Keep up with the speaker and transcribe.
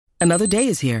Another day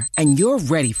is here, and you're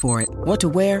ready for it. What to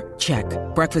wear? Check.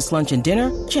 Breakfast, lunch, and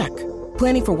dinner? Check.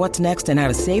 Planning for what's next and how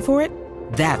to save for it?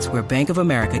 That's where Bank of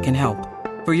America can help.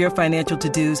 For your financial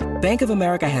to-dos, Bank of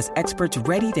America has experts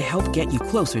ready to help get you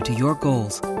closer to your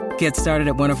goals. Get started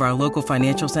at one of our local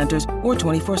financial centers or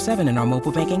 24/7 in our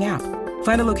mobile banking app.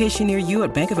 Find a location near you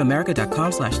at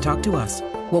bankofamerica.com/talktous.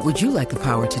 What would you like the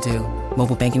power to do?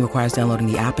 Mobile banking requires downloading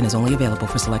the app and is only available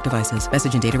for select devices.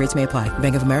 Message and data rates may apply.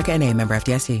 Bank of America N.A., member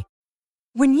FDIC.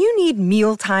 When you need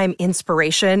mealtime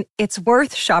inspiration, it's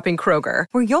worth shopping Kroger,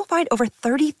 where you'll find over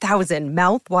 30,000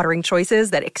 mouth-watering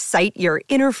choices that excite your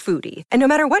inner foodie. And no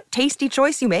matter what tasty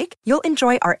choice you make, you'll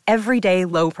enjoy our everyday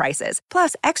low prices,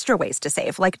 plus extra ways to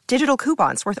save, like digital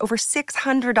coupons worth over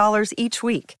 $600 each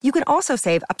week. You can also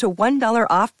save up to $1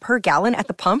 off per gallon at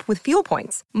the pump with fuel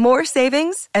points. More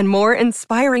savings and more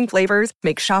inspiring flavors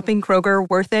make shopping Kroger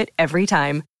worth it every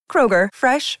time. Kroger,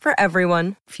 fresh for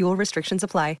everyone. Fuel restrictions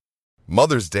apply.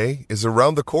 Mother's Day is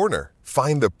around the corner.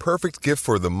 Find the perfect gift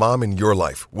for the mom in your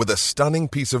life with a stunning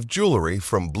piece of jewelry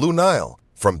from Blue Nile.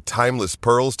 From timeless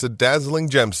pearls to dazzling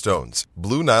gemstones,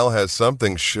 Blue Nile has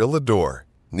something she'll adore.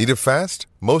 Need it fast?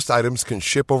 Most items can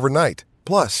ship overnight.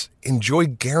 Plus, enjoy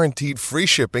guaranteed free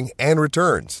shipping and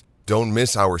returns. Don't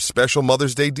miss our special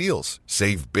Mother's Day deals.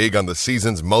 Save big on the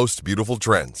season's most beautiful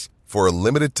trends. For a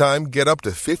limited time, get up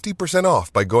to 50%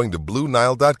 off by going to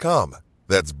BlueNile.com.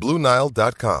 That's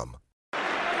BlueNile.com.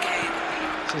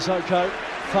 Sissoko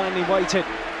finally waited.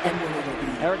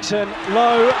 Eriksson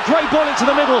low, great ball into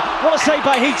the middle. What a save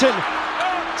by Heaton.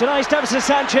 Denies Davinson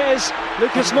Sanchez,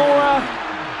 Lucas Moura,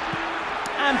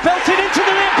 and belted into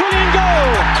the net. Brilliant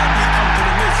goal.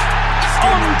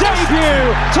 On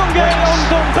debut, Tunge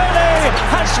Ndombele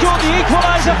has scored the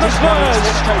equaliser for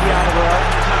Spurs.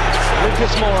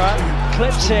 Lucas Moura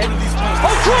clips it.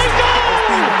 Oh, great goal!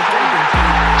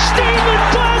 Stephen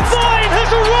Bergwijn has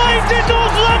arrived in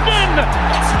North London.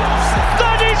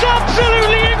 That is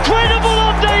absolutely incredible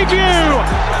on debut.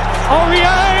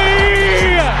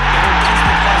 Aurier!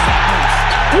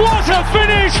 What a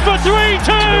finish for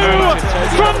 3-2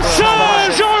 from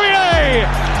Serge Aurier.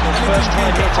 First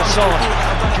time here to Son.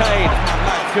 Kane.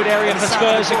 Good area for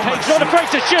Spurs, and Kane's not afraid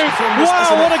to shoot.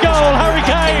 Wow, what a goal, Harry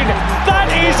Kane.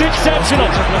 That is exceptional.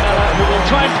 Lamela, who will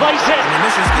try and place it.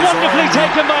 Wonderfully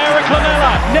taken by Eric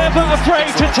Lamela. Never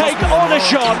afraid to take on a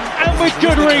shot, and with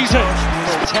good reason.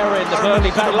 Terror in the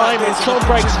Burnley back line when Son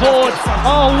breaks forward.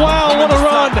 Oh wow, what a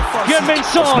run. Heung-min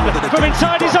Son from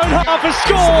inside his own half has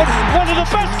scored one of the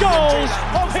best goals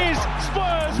of his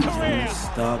Spurs career.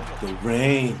 Stop the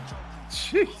rain.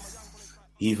 Jeez.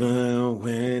 Even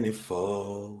when it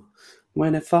falls.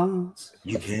 When it falls.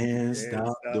 You can't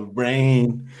stop the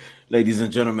rain. Ladies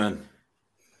and gentlemen,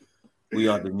 we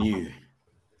are the new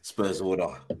Spurs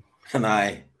Order. And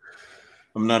I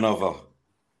am none other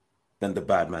than the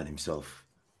bad man himself,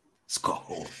 Scott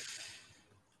Hall.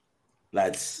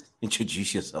 Lads,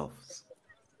 introduce yourselves.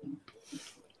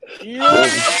 Yo!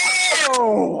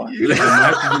 Hey,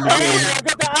 I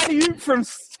got the alley-oop from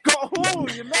Scott Hall.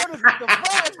 You know this is the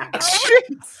first.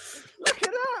 Look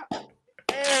at that.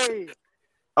 Hey.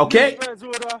 Okay. Spurs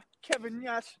Order, Kevin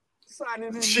Nash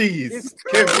signing in. Jeez.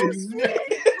 Kevin.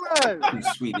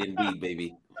 Sweet indeed,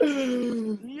 baby.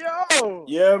 Yo.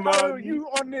 Yeah, man. How are you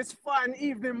on this fine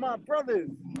evening, my brothers?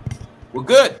 We're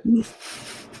good.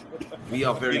 We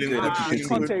are very good.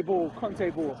 Conte ball.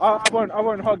 I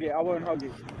won't hug it.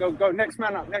 Go. Next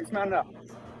man up.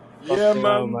 Yeah,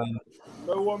 man.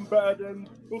 No one better than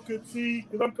Booker T,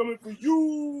 because I'm coming for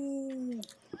you.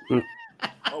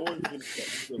 I won't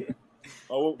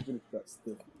finish that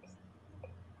still.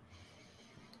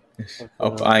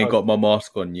 I ain't got my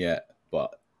mask on yet,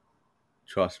 but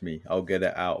trust me, I'll get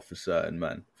it out for certain,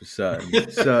 man. For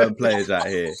certain players out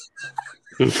here.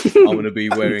 I'm going to be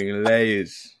wearing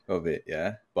layers of it,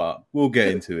 yeah? But we'll get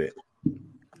into it.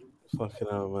 Fucking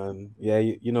hell, man. Yeah,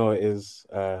 you know it is.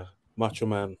 Macho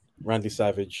Man, Randy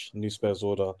Savage, New Spurs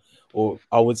Order. Or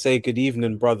I would say good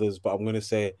evening, brothers, but I'm going to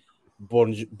say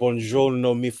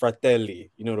buongiorno, mi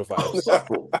fratelli. You know the vibes.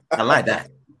 I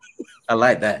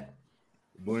like that.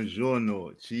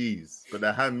 Buongiorno, cheese. But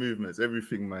the hand movements,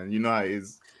 everything, man. You know how it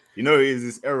is.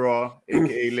 This era,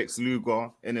 aka Lex Luger,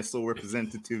 NSO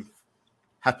representative.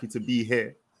 Happy to be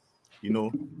here.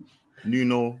 No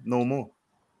more.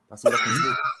 That's all I can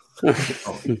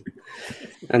say.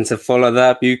 And to follow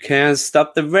that, you can't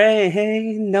stop the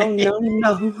rain. No.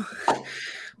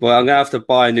 Well, I'm going to have to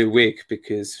buy a new wig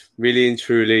because really and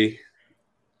truly,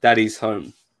 Daddy's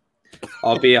home.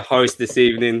 I'll be a host this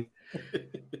evening,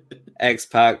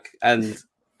 X-Pac, and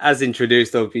as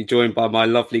introduced, I'll be joined by my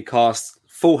lovely cast,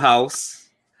 Full House,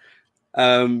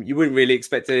 You wouldn't really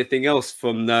expect anything else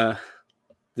from the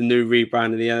new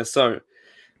rebrand of the NSO.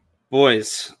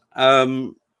 Boys,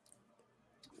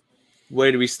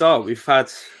 where do we start? We've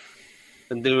had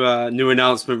a new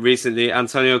announcement recently.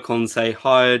 Antonio Conte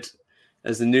hired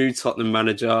as the new Tottenham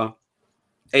manager,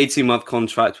 18-month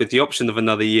contract with the option of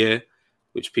another year,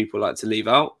 which people like to leave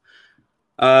out.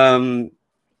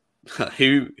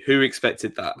 Who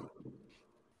expected that?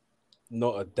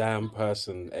 Not a damn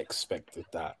person expected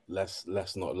that. Let's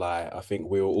not lie. I think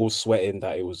we were all sweating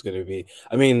that it was going to be.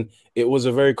 I mean, it was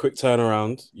a very quick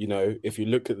turnaround. You know, if you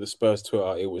look at the Spurs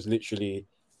Twitter, it was literally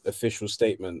official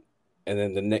statement, and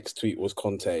then the next tweet was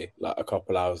Conte, like a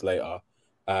couple hours later.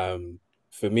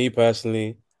 For me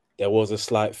personally, there was a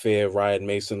slight fear Ryan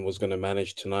Mason was going to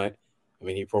manage tonight. I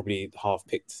mean, he may have half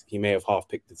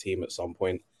picked the team at some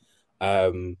point.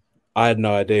 I had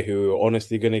no idea who we were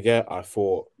honestly going to get. I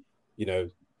thought, you know,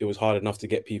 it was hard enough to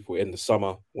get people in the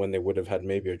summer when they would have had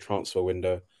maybe a transfer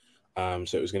window.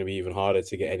 So it was going to be even harder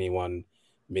to get anyone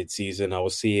mid-season. I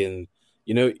was seeing,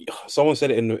 you know, someone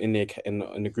said it in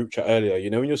the group chat earlier. You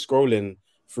know, when you're scrolling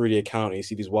through the account and you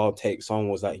see these wild takes, someone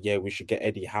was like, "Yeah, we should get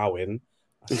Eddie Howe in."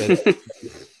 I said,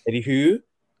 "Eddie who?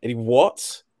 Eddie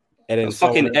what?" And then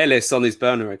fucking Ellis on his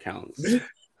burner accounts.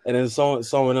 And then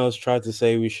someone else tried to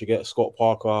say we should get Scott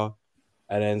Parker.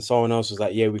 And then someone else was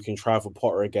like, "Yeah, we can try for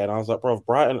Potter again." I was like, "Bro,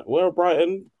 Brighton, where are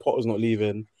Brighton? Potter's not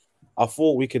leaving." I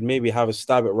thought we could maybe have a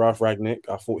stab at Ralph Rangnick.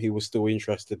 I thought he was still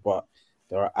interested, but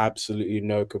there are absolutely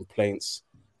no complaints.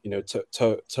 You know,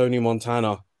 Tony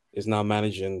Montana is now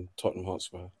managing Tottenham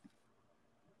Hotspur.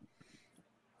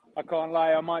 I can't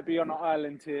lie, I might be on an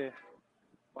island here.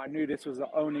 I knew this was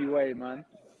the only way, man.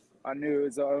 I knew it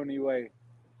was the only way.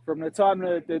 From the time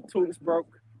the talks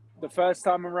broke the first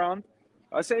time around,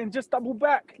 I was saying, just double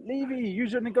back. Levy,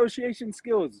 use your negotiation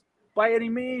skills. By any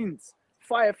means.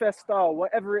 Firefest style,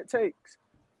 whatever it takes.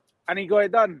 And he got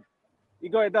it done.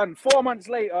 4 months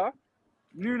later,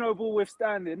 Nuno ball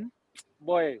withstanding.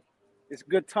 Boy, it's a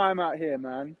good time out here,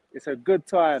 man. It's a good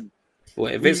time.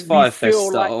 Well, if it's Firefest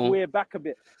feel style... like we're back a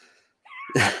bit.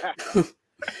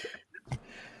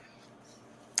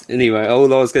 Anyway,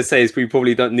 all I was going to say is we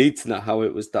probably don't need to know how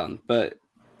it was done, but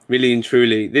really and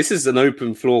truly, this is an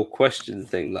open floor question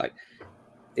thing. Like,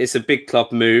 it's a big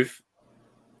club move,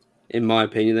 in my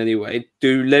opinion anyway.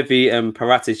 Do Levy and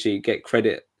Paratici get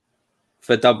credit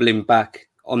for doubling back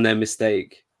on their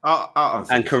mistake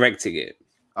and correcting it?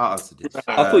 I'll answer this.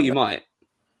 I thought you might.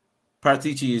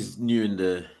 Paratici is new in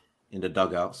the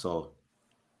dugout, so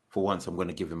for once I'm going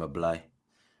to give him a bly.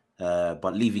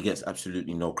 But Levy gets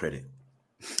absolutely no credit.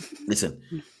 Listen,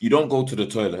 you don't go to the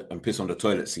toilet and piss on the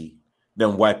toilet seat,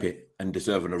 then wipe it and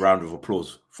deserving a round of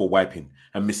applause for wiping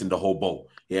and missing the whole bowl.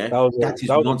 Yeah, that's a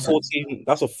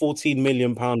 £14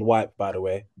 million wipe, by the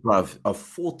way. Bruv, a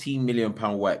 £14 million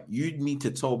wipe. You mean to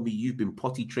tell me you've been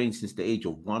potty trained since the age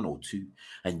of 1 or 2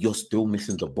 and you're still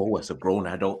missing the bowl as a grown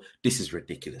adult? This is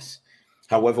ridiculous.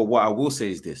 However, what I will say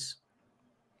is this.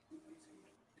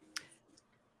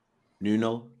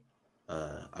 Nuno,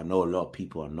 I know a lot of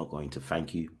people are not going to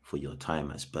thank you for your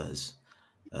time at Spurs,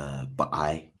 but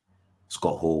I,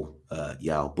 Scott Hall,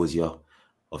 Yao Buzia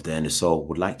of the NSO,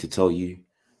 would like to tell you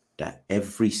that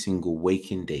every single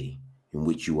waking day in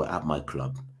which you were at my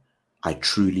club, I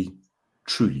truly,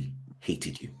 truly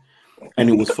hated you. And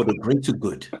it was for the greater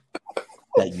good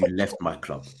that you left my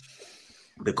club.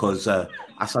 Because as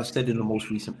I said in the most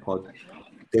recent pod,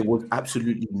 there was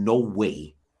absolutely no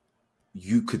way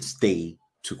you could stay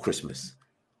to Christmas.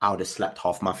 I would have slapped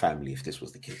half my family if this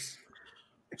was the case.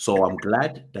 So I'm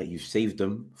glad that you saved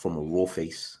them from a raw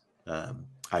face. I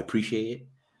appreciate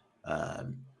it.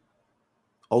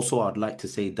 Also, I'd like to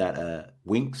say that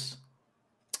Winks,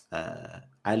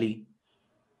 Ali,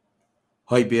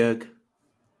 Højbjerg,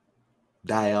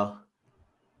 Dyer,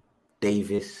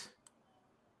 Davis.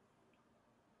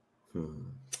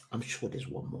 I'm sure there's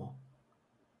one more.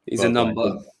 He's a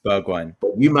number. Bergwijn.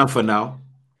 You, man, for now,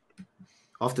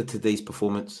 after today's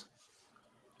performance,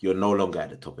 you're no longer at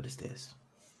the top of the stairs.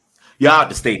 You're out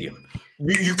the stadium.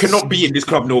 You cannot be in this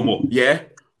club no more, yeah?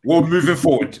 We're moving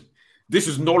forward. This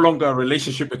is no longer a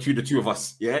relationship between the two of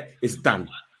us, yeah? It's done.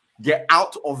 Get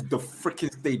out of the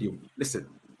freaking stadium. Listen,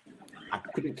 I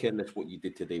couldn't care less what you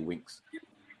did today, Winks.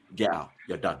 Get out.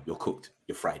 You're done. You're cooked.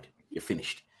 You're fried. You're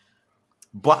finished.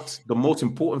 But the most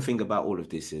important thing about all of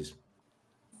this is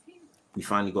we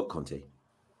finally got Conte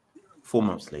 4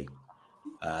 months late.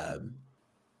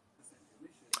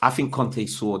 I think Conte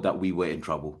saw that we were in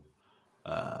trouble.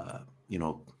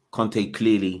 Conte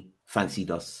clearly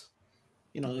fancied us.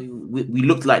 We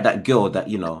looked like that girl that,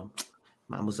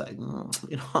 man was like,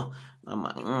 I'm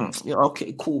like, yeah,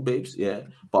 okay, cool, babes. Yeah.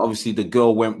 But obviously the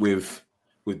girl went with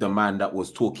the man that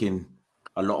was talking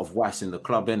a lot of wass in the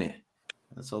club, innit?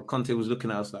 And so Conte was looking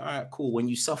at us like, all right, cool. When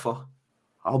you suffer,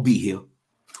 I'll be here.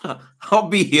 I'll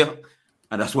be here.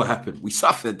 And that's what happened. We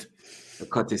suffered. And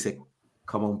Conte said,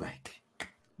 come on back.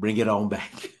 Bring it on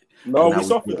back. No, we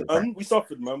suffered, man. We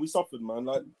suffered, man.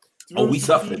 Like, we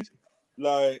suffered.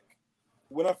 Like,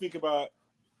 when I think about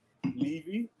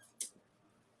Levy,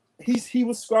 he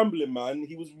was scrambling, man.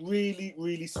 He was really,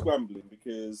 really scrambling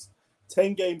because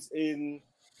 10 games in,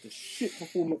 the shit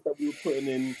performance that we were putting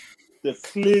in, the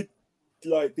clear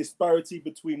disparity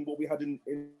between what we had in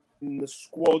the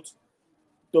squad,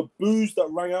 the boos that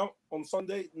rang out on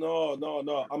Sunday. No.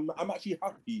 I'm actually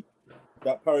happy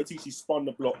that Paratici spun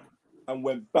the block and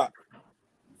went back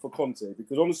for Conte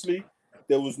because honestly,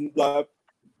 there was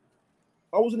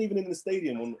I wasn't even in the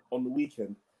stadium on the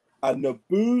weekend, and the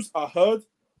boos I heard,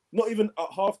 not even at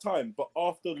half time, but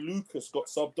after Lucas got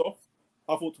subbed off,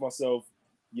 I thought to myself,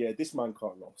 yeah, this man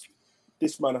can't last.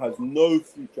 This man has no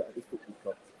future at this football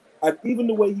club. And even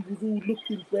the way he was all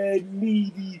looking bare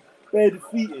needy, bare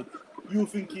defeated, you were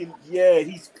thinking, yeah,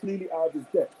 he's clearly out of his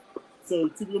depth. So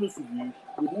to be honest with you,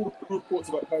 with all the reports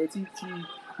about Paratici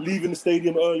leaving the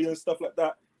stadium early and stuff like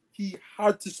that, he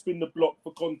had to spin the block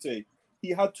for Conte.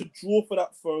 He had to draw for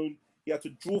that phone. He had to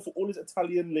draw for all his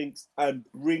Italian links and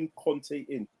bring Conte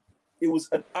in. It was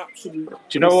an absolute... Do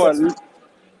you know what?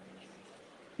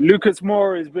 Lucas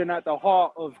Moura has been at the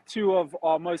heart of two of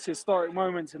our most historic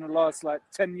moments in the last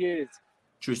 10 years.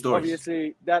 True story.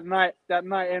 Obviously, that night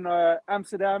in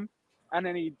Amsterdam, and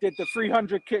then he did the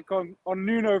 300 kick on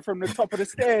Nuno from the top of the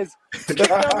stairs.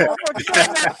 I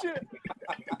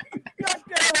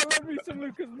love me some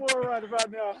Lucas Moura right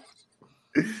about now.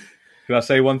 Can I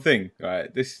say one thing?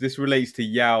 Right, this relates to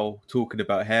Yao talking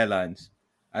about hairlines.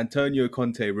 Antonio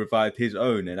Conte revived his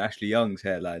own and Ashley Young's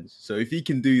hairlines. So if he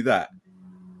can do that,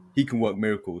 he can work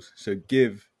miracles. So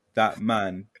give that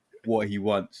man what he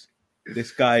wants.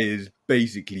 This guy is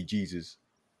basically Jesus.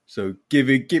 So give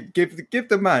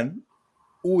the man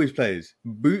all his players.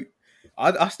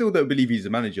 I still don't believe he's a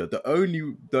manager. The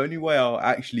only way I'll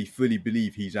actually fully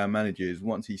believe he's our manager is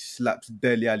once he slaps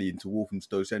Dele Alli into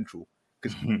Walthamstow Central.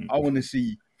 Because I want to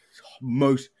see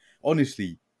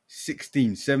honestly,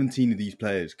 16, 17 of these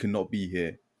players cannot be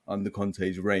here under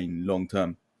Conte's reign long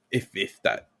term. If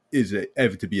that is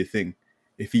ever to be a thing,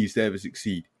 if he's to ever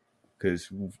succeed.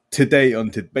 Because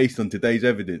based on today's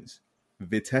evidence,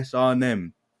 Vitesse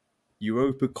Arnhem,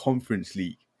 Europa Conference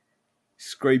League,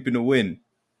 scraping a win.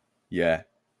 Yeah,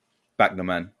 back the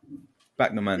man.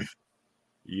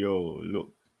 Yo,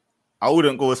 look, I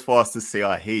wouldn't go as far as to say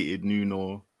I hated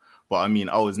Nuno, but I mean,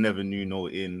 I was never Nuno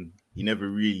in. He never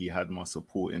really had my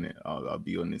support in it. I'll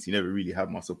be honest. He never really had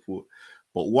my support.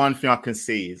 But one thing I can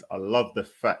say is I love the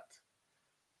fact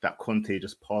that Conte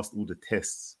just passed all the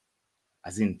tests.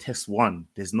 As in test 1,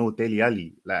 there's no Dele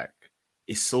Alli.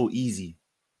 It's so easy.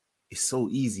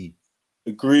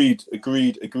 Agreed. You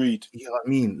know what I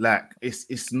mean?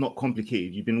 It's not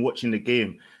complicated. You've been watching the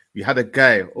game. You had a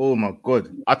guy, oh my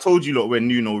God. I told you, look, when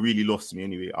Nuno really lost me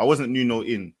anyway. I wasn't Nuno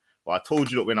in, but I told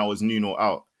you, look, when I was Nuno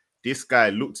out. This guy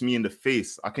looked me in the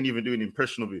face. I can even do an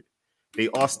impression of it. They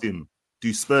asked him,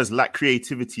 do Spurs lack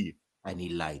creativity? And he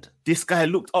lied. This guy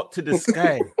looked up to the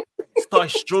sky,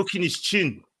 started stroking his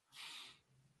chin.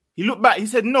 He looked back, he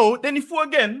said no, then he thought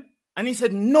again, and he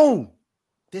said, no,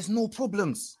 there's no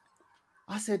problems.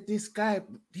 I said, this guy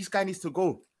needs to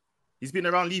go. He's been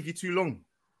around Levy too long.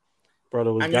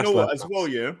 Brother was and you know what,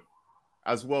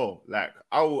 as well,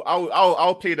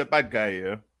 I'll play the bad guy,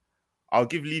 yeah. I'll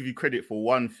give Levy credit for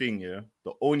one thing, yeah.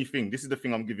 The only thing, this is the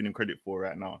thing I'm giving him credit for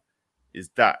right now, is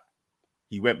that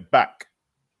he went back.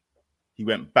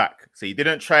 So he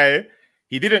didn't try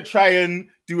and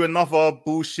do another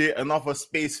bullshit, another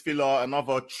space filler,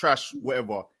 another trash,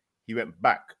 whatever. He went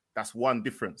back. That's one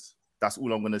difference. That's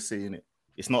all I'm going to say in it.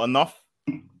 It's not enough,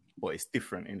 but it's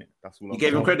different in it. That's all. You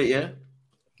gave him credit, yeah?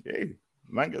 Yeah.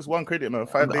 Man gets one credit, man.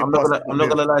 I'm not going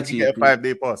to lie to you. Get a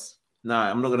 5-day pass.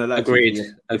 Nah, I'm not going to lie to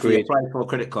you. If he applied for a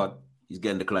credit card, he's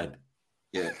getting declined.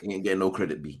 Yeah, he ain't getting no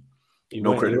credit, B. He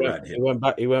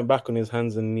went back on his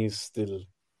hands and knees still.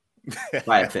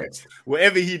 By effect.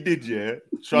 Whatever he did, yeah,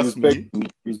 trust me.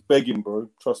 He's begging, bro.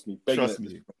 Trust me. Trust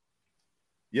me.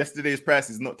 Yesterday's price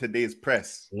is not today's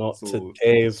price.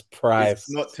 Today's price. It's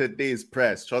not today's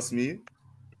price. Trust me.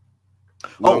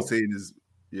 What I'm saying is,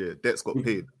 yeah, debts got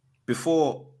paid.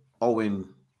 Before Owen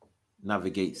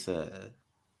navigates the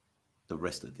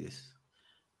rest of this,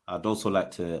 I'd also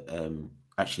like to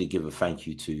actually give a thank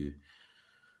you to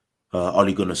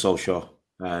Ole Gunnar Solskjaer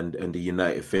and the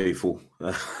United faithful.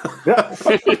 Are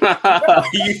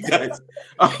you guys?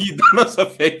 Are you done us a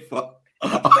favor?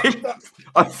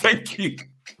 I thank you.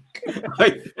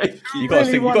 I thank you. You got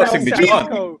to sing the chant.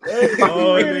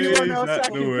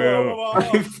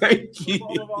 Thank you.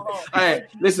 Hey,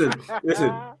 listen.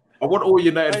 I want all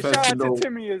United fans to know.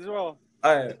 Timmy as well.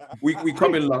 We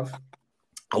come in love.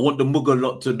 I want the Mugger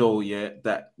lot to know,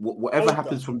 that whatever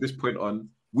happens from this point on,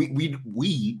 we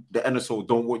the NSO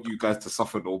don't want you guys to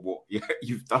suffer no more. Yeah,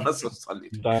 you've done us a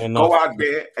solid. Go out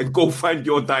there and go find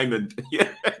your diamond. Yeah,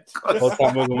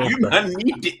 you man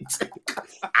need it.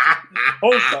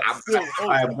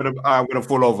 I'm gonna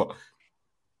fall over.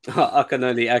 I can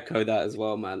only echo that as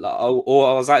well, man. Like, I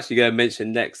was actually going to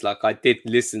mention next. Like, I did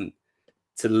listen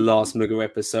to the last Mugger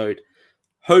episode,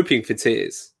 hoping for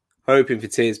tears.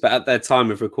 But at that time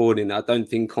of recording, I don't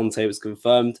think Conte was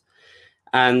confirmed.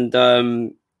 And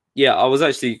I was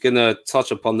actually going to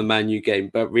touch upon the Man U game,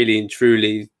 but really and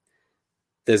truly,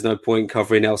 there's no point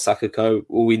covering El Sacco.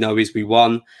 All we know is we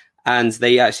won. And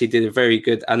they actually did a very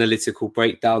good analytical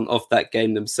breakdown of that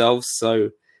game themselves. So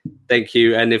thank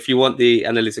you. And if you want the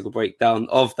analytical breakdown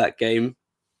of that game,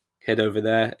 head over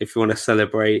there. If you want to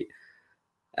celebrate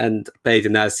and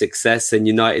Badenaz's success and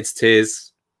United's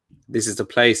tears, this is the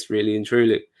place, really and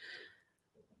truly.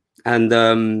 And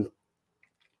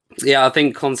I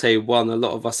think Conte won a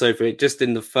lot of us over it just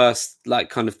in the first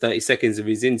 30 seconds of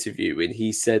his interview when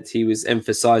he said he was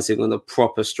emphasizing on a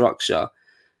proper structure.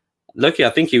 Lucky, I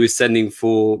think he was sending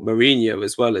for Mourinho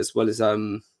as well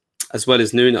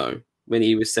as Nuno when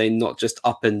he was saying not just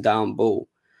up and down ball.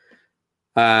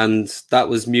 And that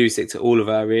was music to all of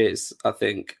our ears, I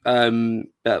think.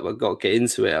 But we've got to get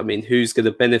into it. I mean, who's going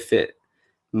to benefit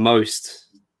most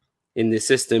in this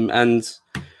system and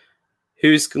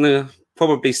who's going to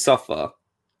probably suffer?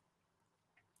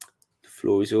 The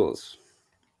floor is yours.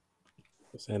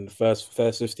 And the first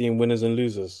 15 winners and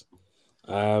losers.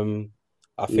 I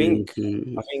think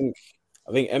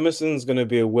Emerson's going to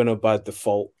be a winner by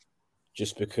default,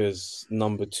 just because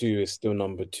number 2 is still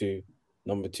number 2.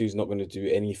 Number 2 is not going to do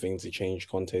anything to change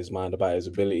Conte's mind about his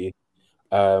ability.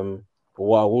 But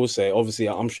what I will say, obviously,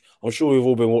 I'm sure we've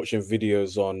all been watching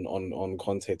videos on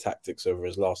Conte tactics over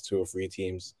his last 2 or 3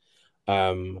 teams.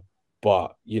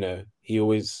 But he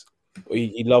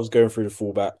loves going through the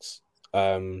fullbacks.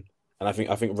 And I think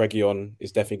Reguilón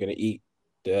is definitely going to eat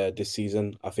this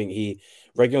season. I think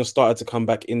Reguilón started to come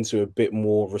back into a bit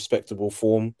more respectable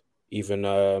form, even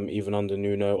under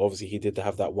Nuno. Obviously, he did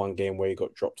have that one game where he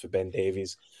got dropped for Ben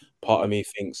Davies. Part of me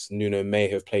thinks Nuno may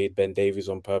have played Ben Davies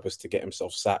on purpose to get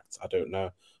himself sacked. I don't know,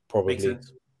 probably. Makes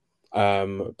sense.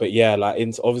 But yeah,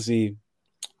 obviously,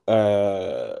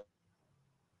 had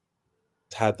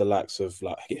the likes of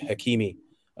Hakimi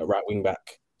at right wing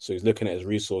back, so he's looking at his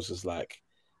resources like,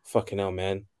 fucking hell,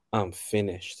 man, I'm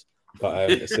finished.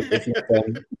 But it's a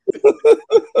different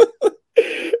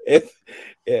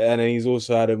and then he's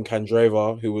also had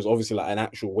Candreva, who was obviously an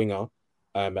actual winger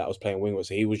that was playing winger,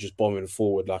 so he was just bombing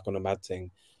forward on a mad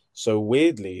thing. So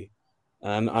weirdly,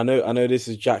 and I know this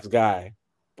is Jack's guy,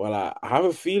 but I have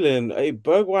a feeling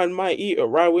Bergwijn might eat at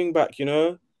right wing back.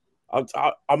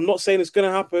 I'm not saying it's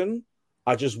gonna happen.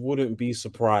 I just wouldn't be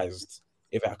surprised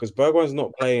because Bergwijn's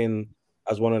not playing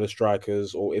as one of the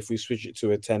strikers, or if we switch it to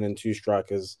a 10 and 2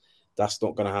 strikers, that's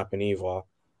not going to happen either.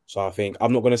 So I think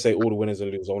I'm not going to say all the winners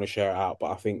and losers. I want to share it out, but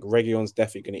I think Reguilón's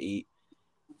definitely going to eat.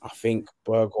 I think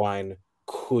Bergwijn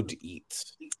could eat.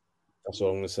 That's all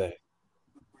I'm going to say.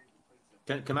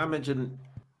 Can I mention?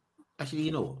 Actually,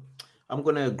 I'm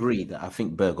going to agree that I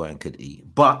think Bergwijn could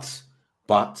eat, but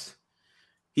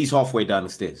he's halfway down the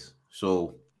stairs,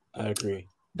 so I agree.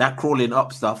 That crawling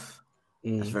up stuff,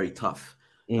 that's very tough.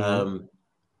 Mm-hmm.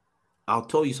 I'll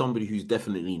tell you somebody who's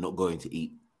definitely not going to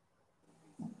eat.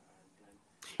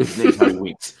 His name's Harry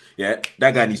Winks. Yeah,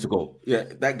 that guy needs to go. Yeah,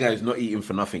 that guy is not eating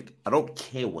for nothing. I don't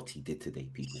care what he did today,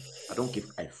 people. I don't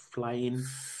give a flying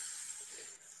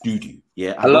doo-doo.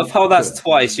 Yeah, I love how that's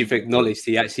twice you've acknowledged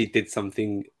he actually did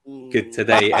something good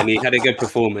today and he had a good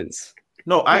performance.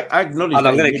 No, I acknowledge. And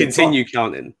I'm going to continue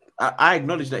counting. I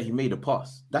acknowledge that he made a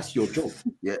pass. That's your job.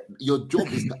 Yeah, your job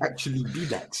is to actually do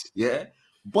that. Yeah,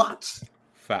 but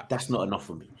that's not enough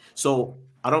for me. So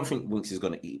I don't think Winks is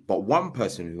going to eat. But one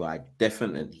person who I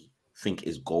definitely think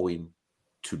is going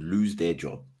to lose their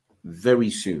job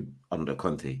very soon under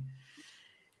Conte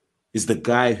is the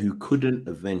guy who couldn't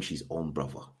avenge his own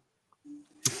brother.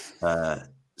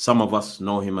 Some of us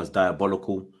know him as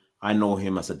diabolical. I know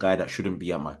him as a guy that shouldn't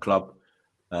be at my club.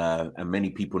 And many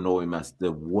people know him as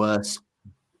the worst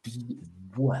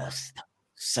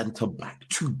centre-back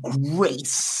to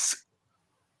grace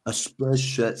a Spurs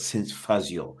shirt since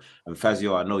Fazio. And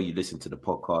Fazio, I know you listen to the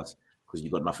podcast because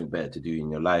you've got nothing better to do in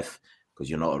your life because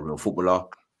you're not a real footballer.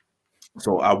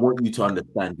 So I want you to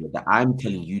understand that I'm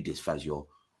telling you this, Fazio.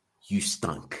 You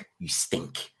stunk. You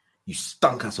stink. You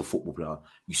stunk as a football player.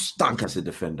 You stunk as a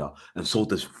defender. And so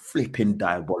does flipping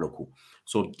Diabolical.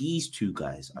 So these two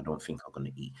guys, I don't think are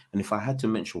going to eat. And if I had to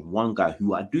mention one guy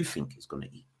who I do think is going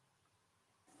to eat,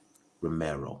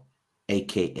 Romero,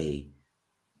 a.k.a.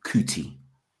 Cootie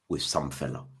with some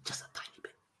fella. Just a tiny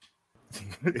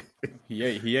bit. He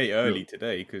ate early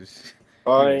today because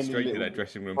he went straight to that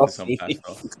dressing room for some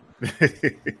pasta.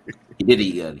 He did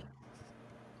eat early.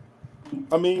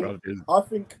 I mean, I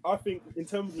think in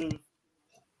terms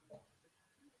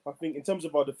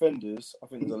of our defenders, I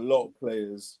think there's a lot of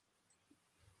players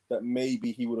that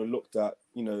maybe he would have looked at,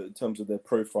 in terms of their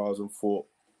profiles and thought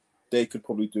they could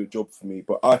probably do a job for me.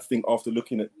 But I think after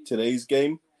looking at today's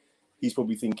game, he's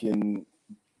probably thinking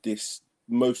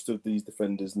most of these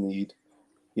defenders need,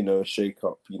 a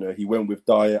shake-up. He went with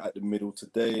Dyer at the middle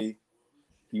today.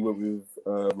 He went with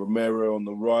Romero on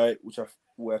the right, which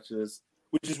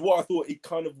is what I thought he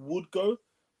kind of would go.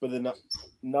 But then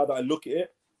now that I look at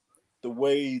it, the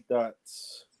way that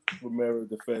Romero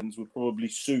defends would probably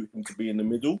suit him to be in the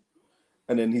middle.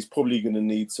 And then he's probably going to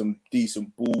need some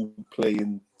decent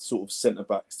ball-playing sort of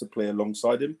centre-backs to play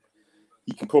alongside him.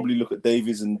 You can probably look at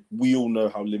Davies, and we all know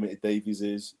how limited Davies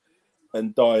is.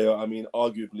 And Dyer, I mean,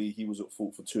 arguably, he was at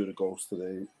fault for 2 of the goals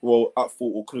today. Well, at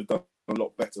fault, or could have done a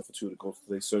lot better for 2 of the goals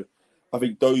today. So I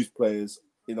think those players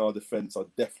in our defence are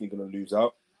definitely going to lose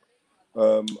out.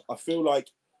 I feel like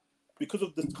because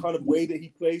of the kind of way that he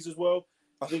plays as well,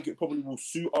 I think it probably will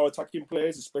suit our attacking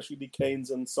players, especially the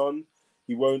Kanes and Son.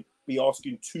 He won't be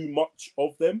asking too much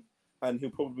of them, and he'll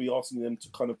probably be asking them to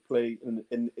kind of play in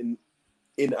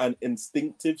an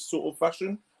instinctive sort of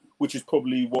fashion, which is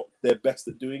probably what they're best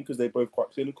at doing because they're both quite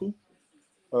clinical.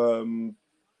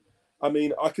 I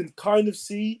mean, I can kind of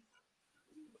see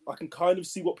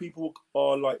what people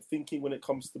are like thinking when it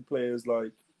comes to players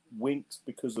like Winks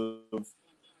because of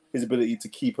his ability to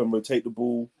keep and rotate the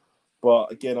ball.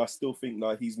 But again, I still think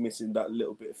that he's missing that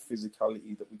little bit of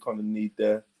physicality that we kind of need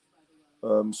there.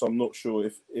 So I'm not sure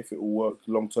if it will work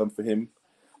long term for him.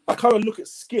 I kind of look at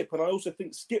Skip, and I also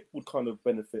think Skip would kind of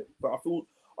benefit. But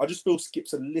I just feel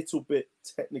Skip's a little bit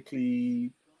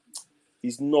technically.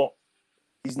 He's not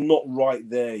right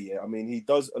there yet. I mean, he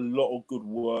does a lot of good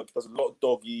work, does a lot of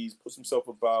doggies, puts himself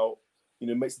about,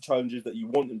 makes the challenges that you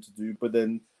want him to do. But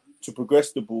then to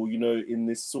progress the ball, in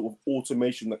this sort of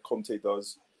automation that Conte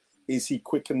does, is he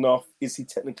quick enough? Is he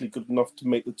technically good enough to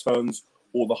make the turns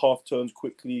or the half turns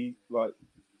quickly? Like,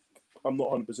 I'm not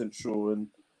 100% sure. And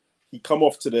he come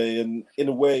off today, and in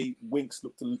a way, Winks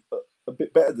looked a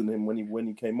bit better than him when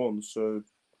he came on. So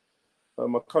I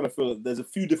kind of feel that there's a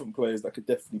few different players that could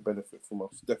definitely benefit from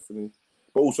us, definitely.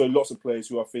 But also lots of players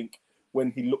who I think,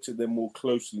 when he looks at them more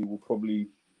closely, he'll probably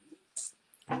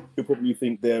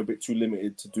think they're a bit too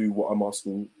limited to do what I'm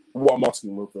asking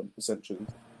of them, essentially.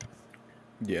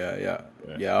 Yeah.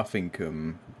 I think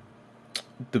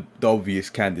the obvious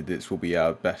candidates will be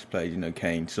our best players.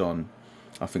 Kane, Son.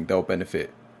 I think they'll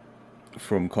benefit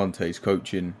from Conte's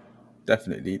coaching.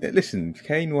 Definitely. Listen,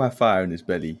 Kane will have fire in his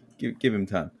belly. Give him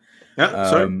time. Yeah.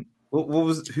 Sorry. What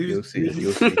was who? You'll see.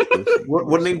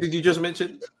 What name did you just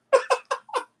mention?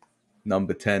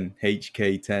 Number 10,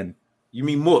 HK10. You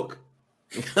mean Mook?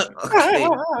 Okay.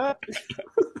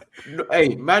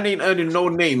 Hey, man ain't earning no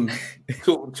name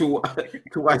till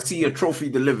I see a trophy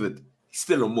delivered. He's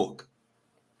still a Mook.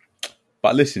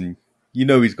 But listen,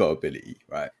 he's got ability,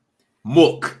 right?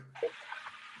 Mook.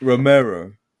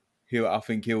 Romero, I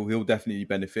think he'll definitely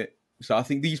benefit. So I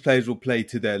think these players will play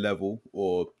to their level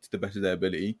or to the best of their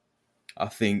ability. I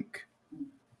think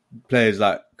players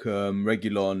like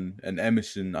Reguilon and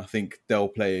Emerson, I think they'll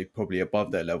play probably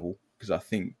above their level because I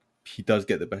think he does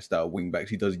get the best out of wing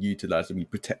backs. He does utilise them. He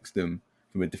protects them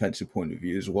from a defensive point of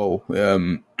view as well,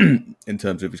 in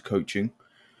terms of his coaching.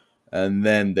 And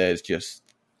then there's just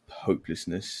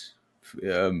hopelessness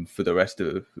for the rest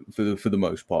of for the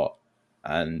most part,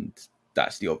 and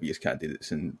that's the obvious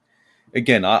candidates. And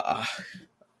again, I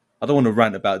don't want to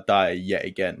rant about Dyer yet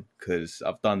again because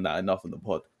I've done that enough on the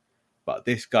pod. But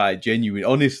this guy, genuinely,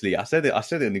 honestly, I said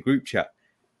it in the group chat.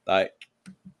 Like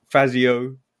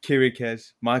Fazio,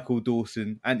 Kirikes, Michael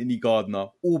Dawson, Anthony Gardner,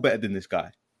 all better than this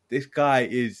guy. This guy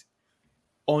is,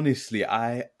 honestly,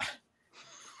 I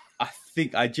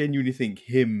genuinely think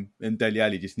him and Dele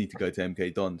Alli just need to go to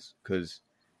MK Dons because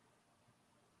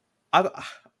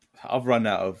I've run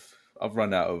out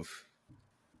of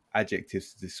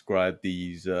adjectives to describe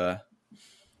these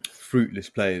fruitless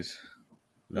players.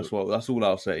 That's all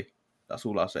I'll say. That's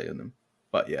all I'll say on them.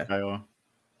 But yeah, Dyer,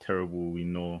 terrible. We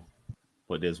know,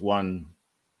 but there's one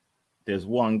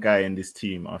guy in this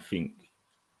team I think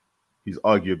who's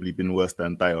arguably been worse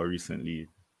than Dyer recently,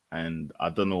 and I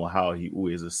don't know how he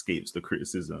always escapes the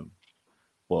criticism.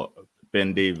 But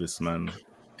Ben Davies, man,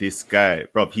 this guy,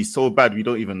 bro, he's so bad we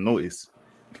don't even notice.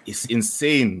 It's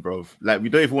insane, bro. Like, we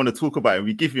don't even want to talk about it.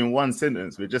 We give him one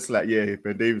sentence. We're just like, yeah,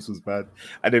 Ben Davies was bad.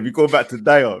 And then we go back to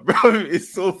Dyer. Bro,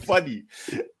 it's so funny.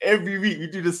 Every week we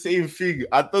do the same thing.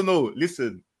 I don't know.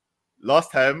 Listen,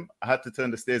 last time I had to turn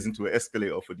the stairs into an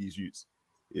escalator for these youths.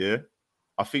 Yeah.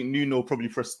 I think Nuno probably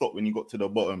pressed stop when he got to the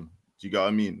bottom. Do you get what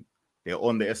I mean? They're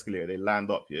on the escalator. They land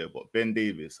up here. But Ben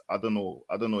Davies, I don't know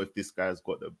if this guy's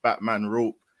got the Batman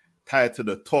rope tied to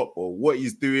the top or what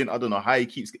he's doing. I don't know how he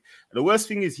keeps. The worst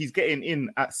thing is he's getting in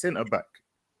at centre back.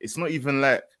 It's not even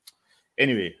like.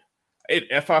 Anyway,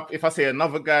 if I say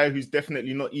another guy who's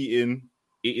definitely not eating,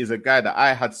 it is a guy that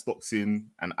I had stocks in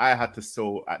and I had to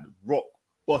sell at rock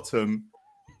bottom.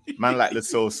 Man like Lo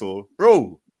Celso,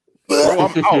 bro,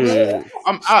 I'm out.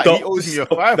 I'm out. He owes me a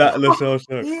 $5. That Lo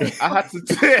Celso. I had to.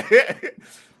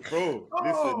 Bro,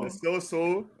 listen, Lo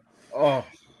Celso. Oh.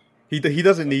 He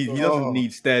doesn't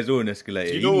need stairs or an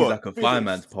escalator. He needs like a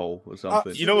fireman's pole or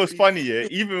something. You know what's funny, yeah?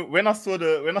 Even when I saw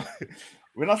the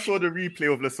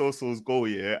replay of Lo Celso's goal,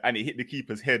 yeah, and it hit the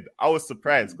keeper's head, I was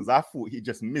surprised because I thought he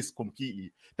just missed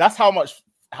completely. That's how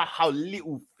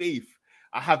little faith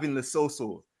I have in Lo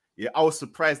Celso. Yeah, I was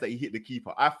surprised that he hit the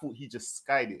keeper. I thought he just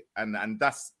skied it, and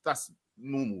that's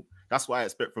normal. That's what I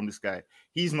expect from this guy.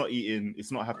 He's not eating.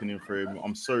 It's not happening for him.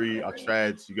 I'm sorry. I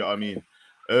tried. You get what I mean?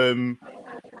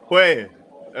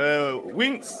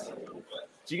 Winks,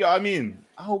 do you get what I mean?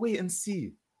 I'll wait and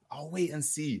see.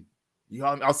 You know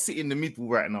what I mean? I'll sit in the middle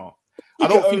right now. I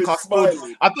don't know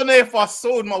if I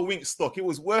sold my Winks stock. It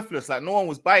was worthless. Like, no one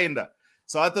was buying that.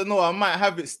 So I don't know. I might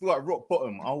have it still at rock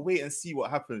bottom. I'll wait and see what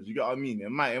happens. You get what I mean? It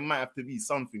might have to be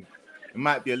something. It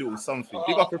might be a little something.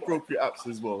 Big up appropriate apps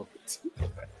as well.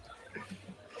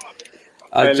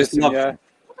 I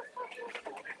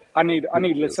need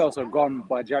Lo Celso gone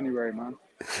by January, man.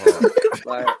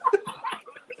 Like, I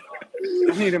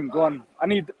need him gone. I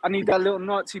need that little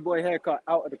Nazi boy haircut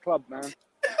out of the club, man.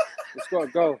 It's got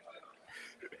to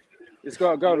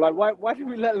go. Like, why did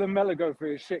we let Lamela go for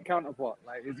his shit counterpart?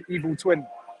 Like, his evil twin.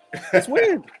 It's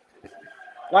weird.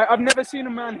 Like, I've never seen a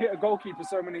man hit a goalkeeper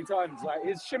so many times. Like,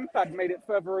 his shin pad made it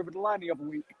further over the line the other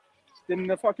week than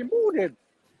the fucking ball did.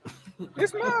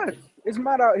 It's mad. It's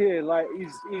mad out here. Like,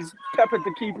 he's peppered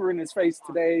the keeper in his face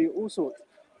today. All sorts.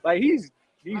 Like, he's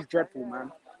dreadful,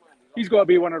 man. He's got to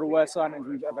be one of the worst signings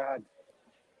we've ever had.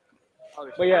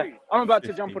 But yeah, I'm about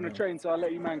to jump on the train, so I'll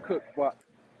let you man cook. But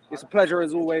it's a pleasure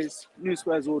as always. New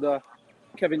Spurs Order.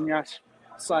 Kevin Yash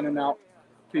signing out.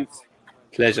 Peace.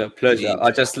 Pleasure.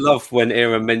 I just love when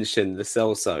Aaron mentioned Lo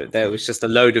Celso. There was just a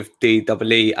load of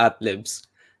DEE ad-libs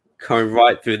going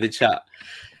right through the chat.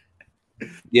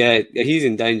 Yeah, he's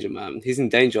in danger, man. He's in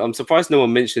danger. I'm surprised no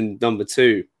one mentioned number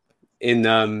 2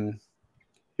 in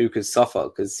who could suffer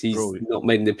because he's not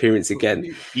made an appearance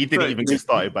again. He didn't even get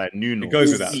started by Nuno. It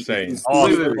goes without saying.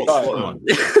 Somebody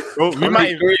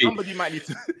might need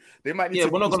to. They might need. Yeah,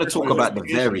 we're not going to talk about the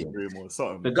variant.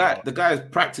 The guy is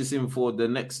practicing for the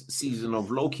next season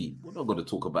of Loki. We're not going to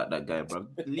talk about that guy, bro.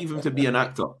 Leave him to be an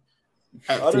actor.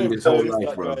 I don't even know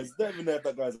if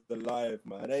that guy's alive,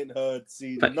 man. I ain't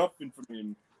seen nothing from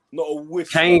him. Not a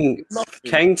wish. Kane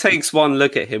takes one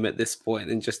look at him at this point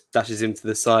and just dashes him to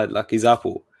the side like he's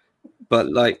Apple. But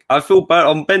like, I feel bad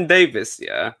on Ben Davies.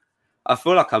 Yeah, I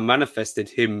feel like I manifested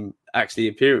him actually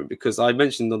appearing because I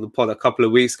mentioned on the pod a couple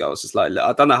of weeks ago. I was just like,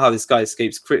 I don't know how this guy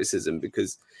escapes criticism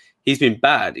because he's been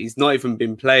bad. He's not even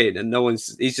been playing, and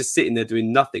he's just sitting there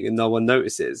doing nothing, and no one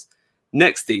notices.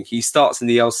 Next thing, he starts in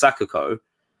the El Sacco,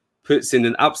 puts in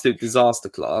an absolute disaster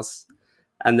class,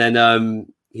 and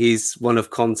then he's one of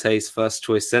Conte's first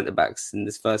choice centre-backs in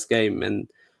this first game. And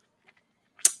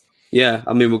yeah,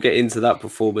 I mean, we'll get into that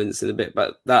performance in a bit,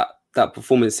 but that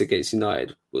performance against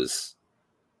United was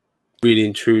really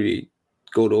and truly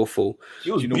god-awful.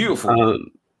 It was beautiful.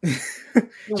 Do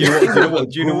you know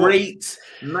what? Great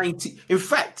 90. In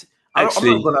fact,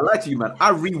 actually, I'm not going to lie to you, man.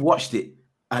 I rewatched it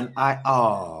and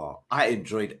I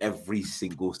enjoyed every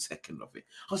single second of it.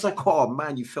 I was like, oh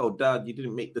man, you fell down, you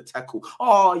didn't make the tackle.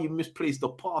 Oh, you misplaced the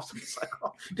pass. It's like,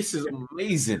 oh, this is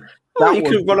amazing. You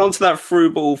could run onto that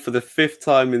through ball for the 5th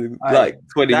time in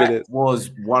 20 minutes. That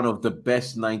was one of the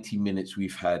best 90 minutes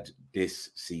we've had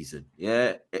this season.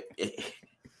 Yeah,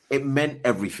 it meant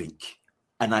everything.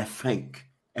 And I thank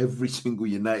every single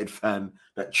United fan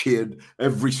that cheered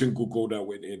every single goal that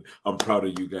went in. I'm proud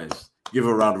of you guys. Give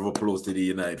a round of applause to the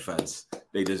United fans.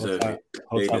 They deserve it.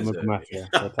 They deserve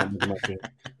it.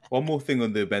 One more thing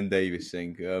on the Ben Davies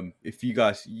thing. If you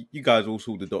guys all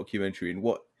saw the documentary, and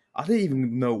what I don't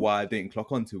even know why I didn't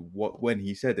clock onto when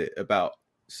he said it about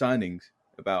signings,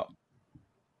 about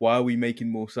why are we making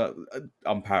more.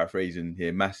 I'm paraphrasing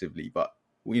here massively, but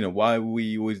why are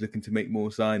we always looking to make more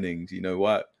signings?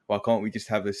 Why can't we just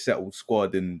have a settled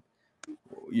squad and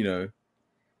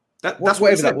that's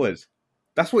whatever that was.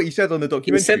 That's what he said on the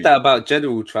documentary. He said that about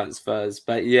general transfers,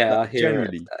 but yeah, I hear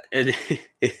generally.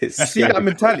 It see that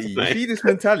mentality. You see this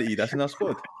mentality that's in our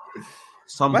squad.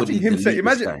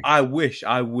 Imagine. I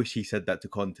wish he said that to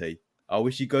Conte. I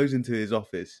wish he goes into his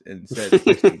office and said,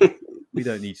 "Listen, we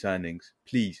don't need signings.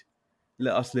 Please,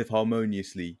 let us live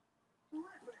harmoniously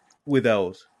with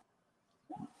Els.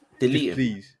 Delete him.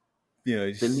 Please,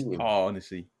 delete him.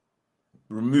 Honestly,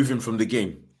 remove him from the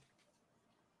game.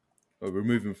 Or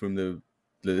remove him from the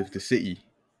city,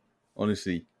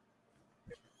 honestly,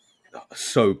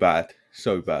 so bad.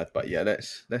 But yeah,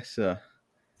 let's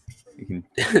you can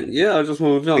yeah, I just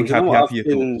want to move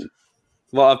on.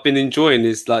 What I've been enjoying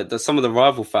is like some of the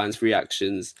rival fans'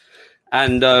 reactions,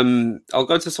 and I'll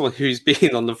go to someone who's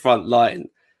been on the front line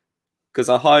because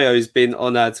Ohio's been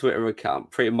on our Twitter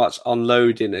account pretty much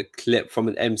unloading a clip from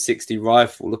an M60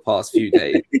 rifle the past few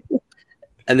days.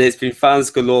 And there's been fans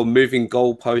galore moving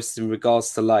goalposts in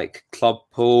regards to like club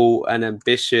pool and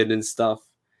ambition and stuff.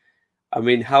 I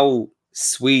mean, how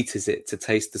sweet is it to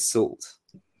taste the salt?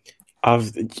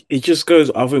 It just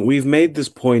goes. I think we've made this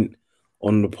point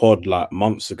on the pod like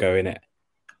months ago, innit?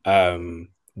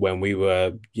 When we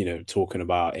were, talking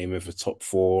about aiming for top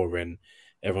 4, and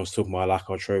everyone's talking about lack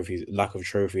of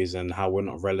trophies, and how we're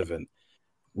not relevant.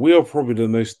 We are probably the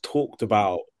most talked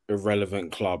about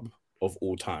irrelevant club of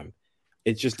all time.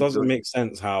 It just doesn't make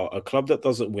sense how a club that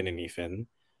doesn't win anything,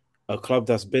 a club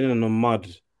that's been in the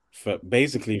mud for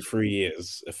basically 3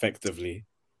 years, effectively,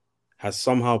 has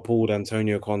somehow pulled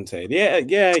Antonio Conte.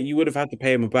 Yeah, you would have had to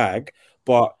pay him a bag,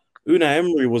 but Unai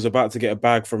Emery was about to get a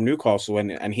bag from Newcastle,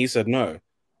 and he said no.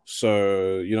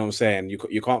 So, you know what I'm saying?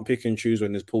 You can't pick and choose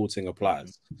when this pool thing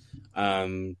applies.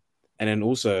 And then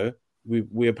also,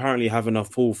 we apparently have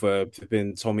enough pull for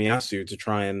flipping Tomiyasu to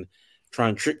try and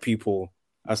trick people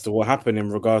as to what happened in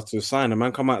regards to a sign. A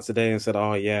man come out today and said,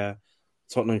 "Oh yeah,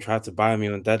 Tottenham tried to buy me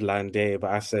on deadline day,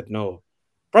 but I said no."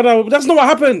 Brother, that's not what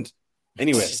happened.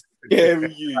 Anyway.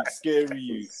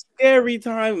 Scary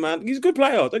time, man. He's a good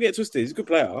player. Don't get twisted. He's a good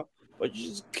player. But you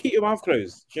just keep your mouth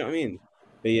closed. Do you know what I mean?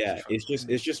 But yeah, it's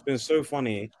just been so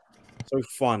funny, so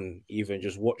fun, even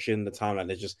just watching the timeline.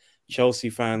 There's just Chelsea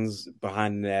fans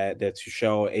behind their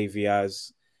Tuchel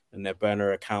AVIs and their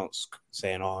burner accounts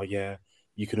saying, "Oh yeah,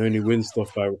 you can only win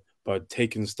stuff by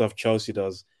taking stuff Chelsea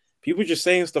does." People just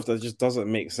saying stuff that just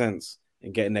doesn't make sense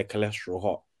and getting their cholesterol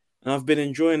hot. And I've been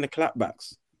enjoying the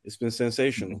clapbacks. It's been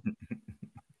sensational.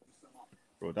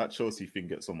 Bro, that Chelsea thing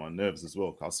gets on my nerves as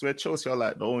well. I swear Chelsea are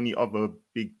like the only other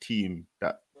big team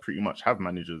that pretty much have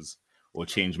managers or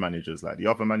change managers. Like the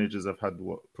other managers have had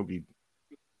probably,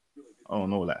 I don't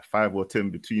know, like 5 or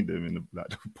 10 between them in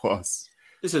the past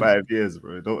 5 years,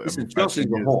 bro. Chelsea's a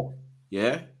whore.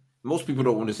 Yeah? Most people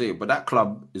don't want to say it, but that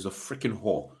club is a freaking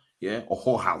whore. Yeah? A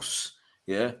whorehouse.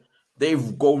 Yeah?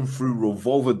 They've gone through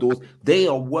revolver doors. They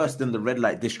are worse than the red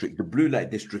light district, the blue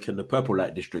light district, and the purple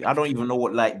light district. I don't even know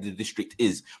what light the district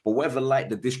is, but whatever light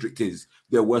the district is,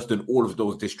 they're worse than all of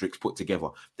those districts put together.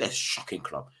 They're a shocking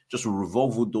club. Just a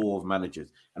revolver door of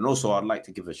managers. And also, I'd like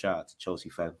to give a shout out to Chelsea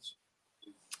fans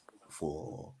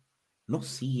for not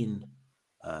seeing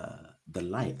the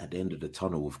light at the end of the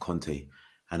tunnel with Conte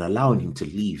and allowing him to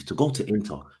leave, to go to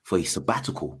Inter for a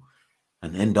sabbatical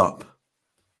and end up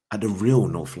at the real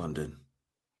North London,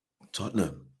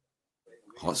 Tottenham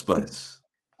Hotspurs.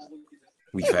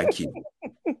 We thank you.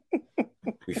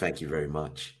 We thank you very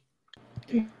much.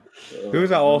 Who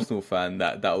was that Arsenal fan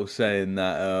that was saying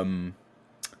that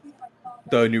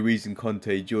the only reason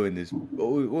Conte joined is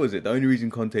what was it? The only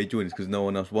reason Conte joined is because no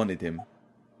one else wanted him.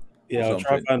 Yeah, I'll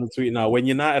try to find the tweet now. When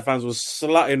United fans were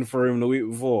slutting for him the week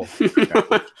before.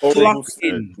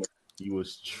 He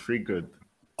was triggered.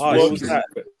 Oh,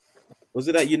 was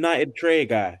it that United Trey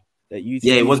guy?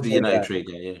 Yeah, it was the United Trey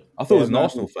guy, yeah. I thought it was an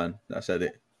Arsenal fan that said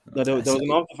it. No, there was an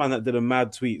Arsenal fan that did a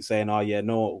mad tweet saying, "Oh yeah,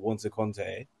 no one wants a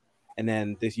Conte." And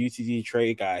then this UTD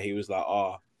Trey guy, he was like,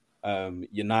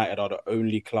 United are the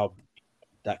only club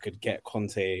that could get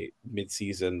Conte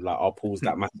mid-season. Like our pool's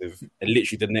that massive. And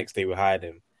literally the next day we hired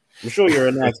him. I'm sure you're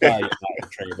a nice guy,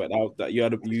 United Trey, but that you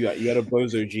had a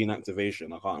bozo gene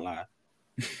activation. I can't lie.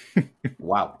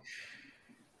 Wow.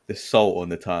 The salt on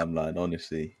the timeline,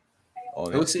 honestly.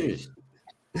 It was serious.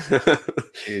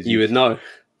 You would know.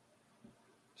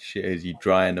 Shit is you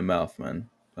dry in the mouth, man.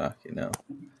 Fucking hell.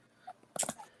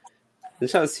 And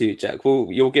shout out to you, Jack. Well,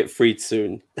 you'll get freed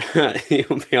soon.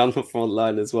 You'll be on the front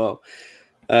line as well.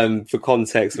 For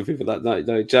context, for people that don't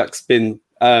know, Jack's been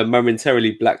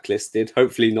momentarily blacklisted.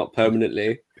 Hopefully not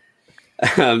permanently.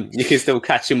 You can still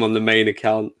catch him on the main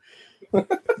account.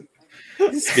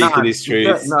 Speaking his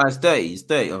truth. No, it's dirty. It's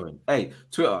dirty. I mean, hey,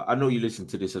 Twitter, I know you listen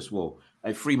to this as well.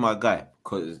 Hey, free my guy,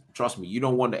 because trust me, you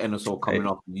don't want the NSL coming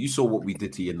up. You saw what we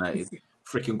did to United.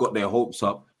 Freaking got their hopes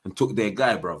up and took their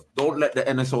guy, bro. Don't let the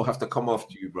NSL have to come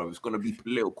after you, bro. It's going to be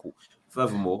political.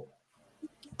 Furthermore,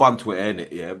 bun Twitter,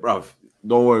 innit? Yeah, bro.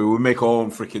 Don't worry, we'll make our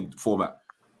own freaking format.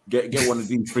 Get one of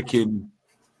these freaking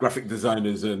graphic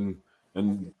designers and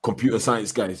computer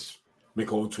science guys.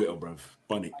 Make our own Twitter, bro.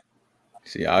 Bun it.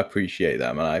 See, I appreciate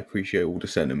that, man. I appreciate all the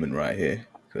sentiment right here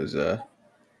because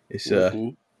it's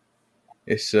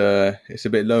a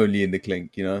bit lonely in the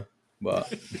clink, you know.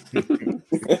 But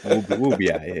we'll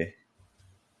be out here.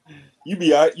 You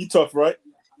be out. You tough, right?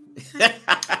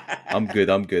 I'm good.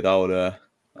 I'll do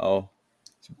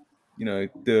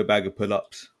a bag of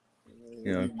pull-ups.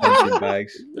 Punching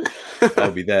bags.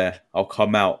 I'll be there. I'll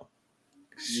come out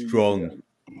strong.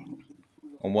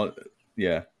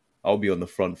 I'll be on the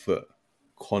front foot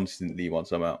constantly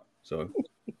once I'm out. So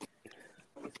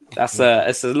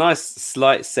it's a nice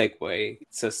slight segue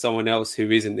to someone else who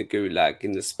is in the gulag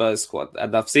in the Spurs squad,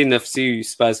 and I've seen a few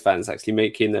Spurs fans actually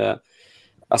making a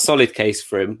solid case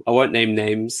for him. I won't name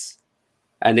names,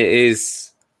 and it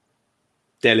is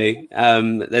Dele.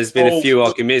 There's been a few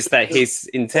arguments that his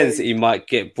intensity might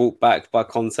get brought back by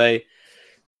Conte.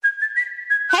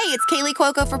 Hey, it's Kaylee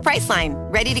Cuoco for Priceline.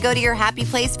 Ready to go to your happy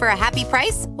place for a happy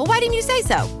price? Well, why didn't you say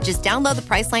so? Just download the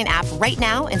Priceline app right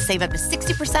now and save up to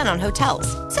 60% on hotels.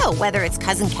 So whether it's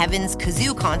Cousin Kevin's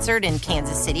Kazoo Concert in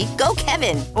Kansas City, go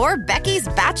Kevin, or Becky's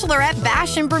Bachelorette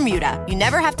Bash in Bermuda, you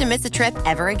never have to miss a trip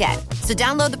ever again. So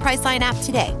download the Priceline app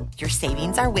today. Your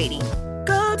savings are waiting.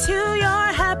 Go to your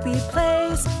happy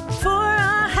place for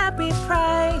a happy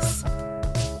price.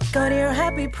 Go to your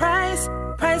happy price,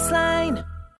 Priceline.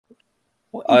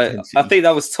 I think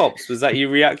that was Tops. Was that you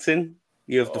reacting?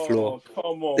 You have the floor.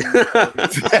 Come on, man.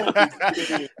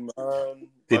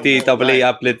 The DEE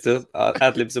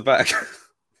ad-libs are back.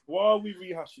 Why are we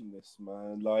rehashing this,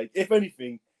 man? Like, if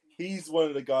anything, he's one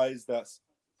of the guys that's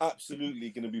absolutely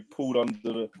going to be pulled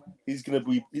under. He's going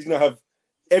to have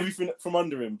everything from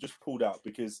under him just pulled out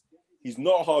because he's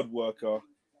not a hard worker.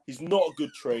 He's not a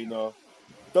good trainer.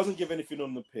 Doesn't give anything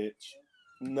on the pitch.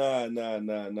 Nah.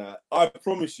 I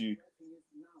promise you.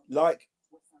 Like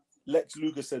Lex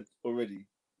Luger said already,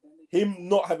 him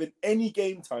not having any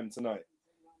game time tonight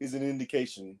is an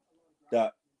indication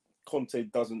that Conte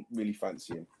doesn't really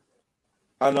fancy him.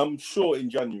 And I'm sure in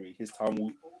January his time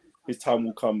will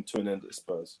come to an end at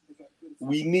Spurs.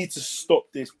 We need to stop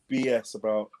this BS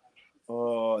about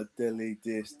Dele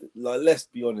this. Like, let's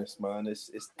be honest, man.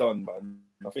 It's done, man.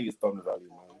 I think it's done with value,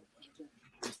 man.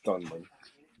 It's done, man.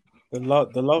 The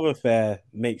love affair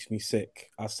makes me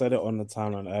sick. I said it on the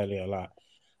timeline earlier. Like,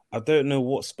 I don't know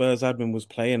what Spurs admin was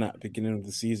playing at the beginning of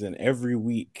the season. Every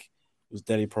week was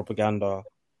Dele propaganda,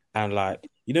 and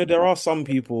there are some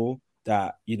people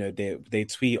that they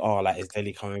tweet, is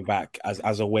Dele coming back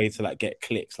as a way to get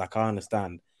clicks. Like, I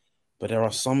understand, but there are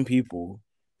some people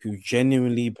who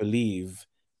genuinely believe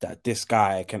that this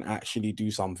guy can actually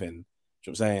do something. You know what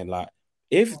I'm saying? Like,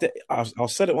 I'll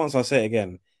say it once, I'll say it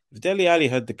again. If Dele Alli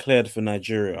had declared for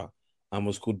Nigeria and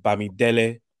was called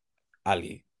Bamidele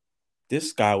Ali,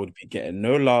 this guy would be getting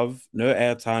no love, no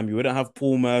airtime. You wouldn't have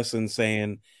Paul Merson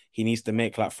saying he needs to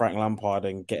make like Frank Lampard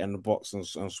and get in the box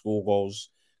and score goals,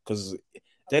 because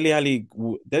Dele Alli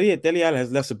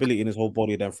has less ability in his whole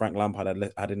body than Frank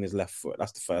Lampard had in his left foot.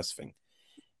 That's the first thing.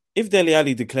 If Dele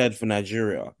Alli declared for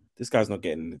Nigeria, this guy's not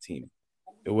getting in the team.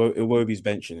 Iwobi's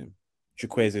benching him.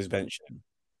 Chukwueze's benching him.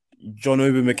 John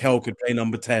Obi Mikel could play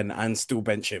number 10 and still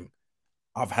bench him.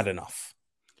 I've had enough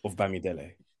of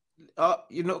Bamidele.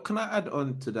 Can I add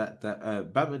on to that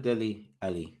Bamidele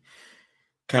Ali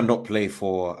cannot play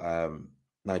for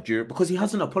Nigeria because he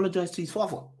hasn't apologized to his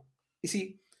father. You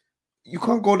see, you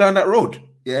can't go down that road.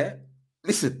 Yeah,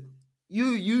 listen,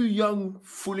 you young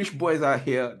foolish boys out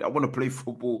here that want to play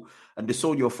football and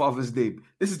disown your father's name.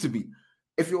 Listen to me.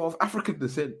 If you're of African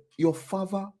descent, your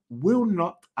father will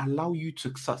not allow you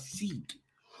to succeed.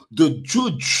 The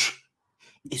judge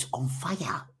is on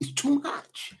fire. It's too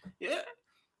much. Yeah.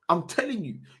 I'm telling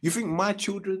you. You think my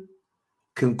children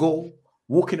can go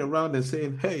walking around and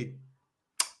saying, hey,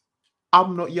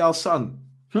 I'm not your son.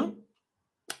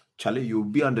 Charlie, you'll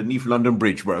be underneath London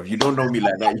Bridge, bro. You don't know me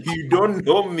like that. You don't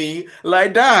know me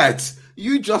like that.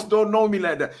 You just don't know me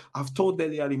like that. I've told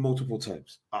Dele Alli multiple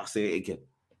times. I'll say it again.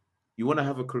 You want to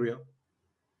have a career?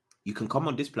 You can come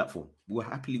on this platform. We'll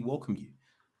happily welcome you.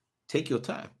 Take your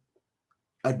time.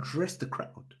 Address the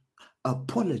crowd.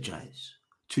 Apologize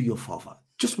to your father.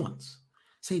 Just once.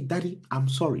 Say, Daddy, I'm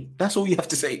sorry. That's all you have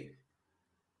to say.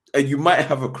 And you might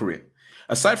have a career.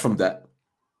 Aside from that,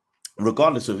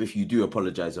 regardless of if you do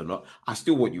apologize or not, I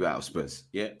still want you out of Spurs.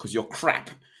 Yeah, because you're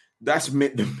crap. That's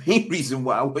the main reason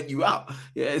why I want you out.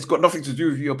 Yeah, it's got nothing to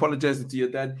do with you apologizing to your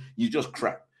dad. You just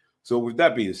crap. So with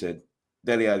that being said,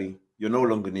 Dele Alli, you're no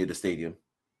longer near the stadium.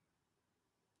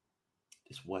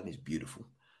 This wine is beautiful.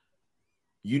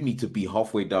 You need to be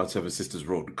halfway down Seven Sisters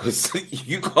Road because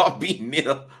you can't be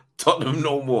near Tottenham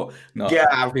no more. No.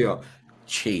 Get out of here.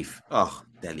 Chief. Oh,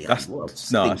 Dele Alli.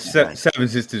 No, Seven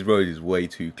Sisters Road is way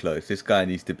too close. This guy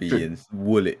needs to be in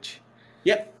Woolwich.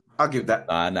 Yep, I'll give that.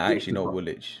 No, actually not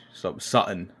Woolwich.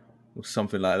 Sutton or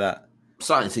something like that.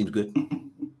 Sutton seems good.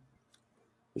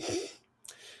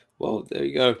 Well, there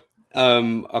you go.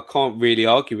 I can't really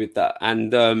argue with that.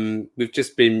 And we've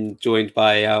just been joined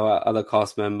by our other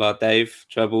cast member, Dave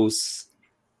Trebles.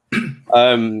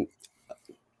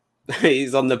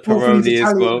 He's on the Peroni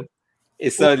as well.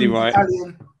 It's certainly right.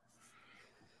 Italian.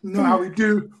 You know how we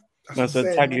do. That's a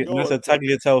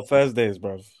Tagliatelle Thursdays,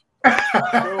 bro.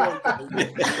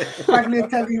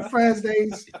 Tagliatelle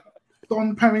Thursdays.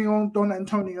 Don Perignon, Don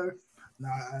Antonio.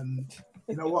 And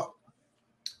you know what?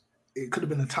 It could have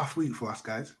been a tough week for us,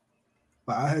 guys.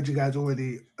 But I heard you guys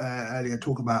already earlier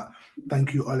talk about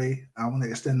thank you, Ollie. I want to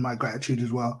extend my gratitude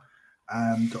as well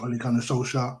to Ole Gunnar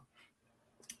Solskjaer,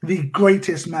 the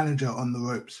greatest manager on the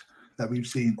ropes that we've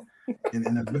seen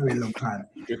in a very long time.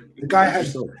 The guy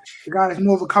has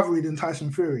more recovery than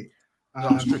Tyson Fury.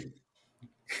 I just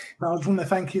want to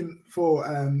thank him for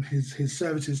his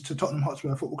services to Tottenham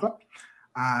Hotspur Football Club,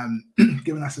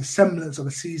 giving us a semblance of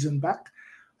a season back,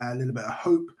 a little bit of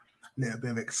hope, a little bit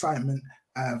of excitement.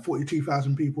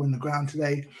 42,000 people in the ground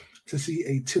today to see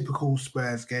a typical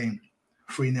Spurs game.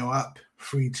 3-0 up,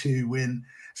 3-2 win.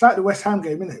 It's like the West Ham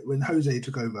game, isn't it? When Jose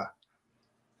took over.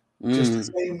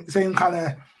 Just the same kind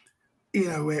of,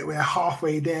 we're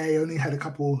halfway there. You only had a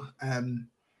couple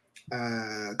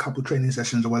training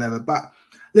sessions or whatever. But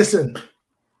listen,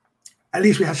 at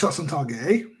least we had shots on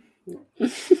target, eh?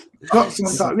 Shots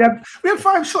on target. We had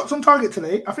 5 shots on target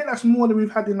today. I think that's more than we've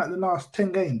had in like the last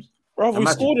 10 games. Bro, we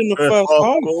scored in the first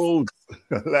half.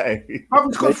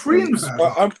 We scored 3 in the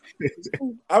first.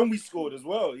 And we scored as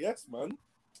well. Yes, man.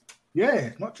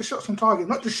 Yeah, not just shots on target,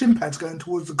 not just shin pads going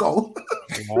towards the goal.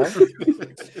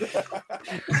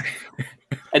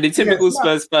 And in typical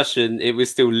Spurs fashion, it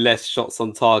was still less shots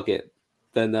on target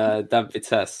than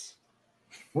Vitesse.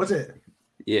 Was it?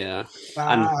 Yeah,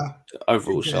 and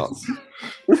overall shots.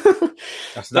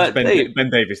 That's Ben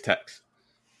Davies tax.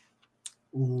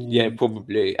 Yeah,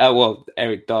 probably.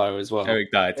 Eric Dyer as well.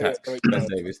 Eric Dyer tax. Ben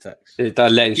Davies tax. Dyer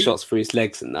letting shots through his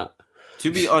legs and that. To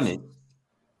be honest,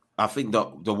 I think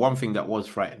that the one thing that was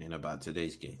frightening about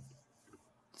today's game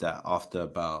is that after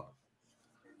about,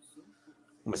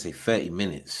 I'm going to say 30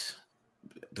 minutes,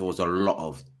 there was a lot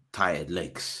of tired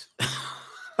legs.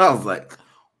 I was like,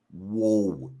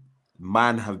 whoa,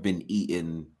 man have been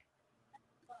eating.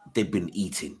 They've been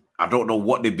eating. I don't know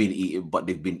what they've been eating, but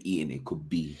they've been eating. It could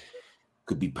be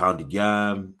pounded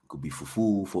yam, it could be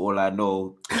fufu, for all I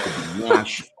know. It could be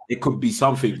mash. It could be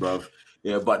something, bro.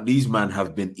 Yeah, but these men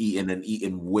have been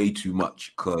eating way too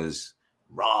much because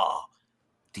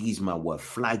these men were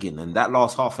flagging. And that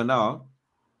last half an hour,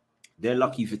 they're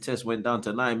lucky Vitesse went down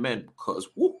to 9 men because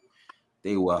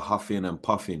they were huffing and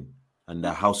puffing and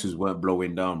the houses weren't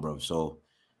blowing down, bro. So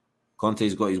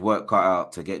Conte's got his work cut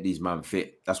out to get these men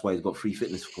fit. That's why he's got 3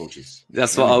 fitness coaches.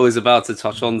 That's what I was about to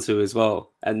touch on to as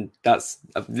well. And that's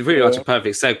pretty much a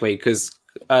perfect segue because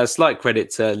slight credit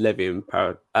to Levy and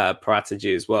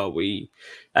Paratici as well. We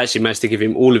actually managed to give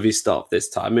him all of his staff this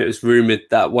time. It was rumoured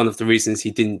that one of the reasons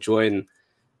he didn't join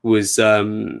was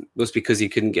because he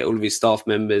couldn't get all of his staff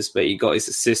members, but he got his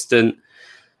assistant,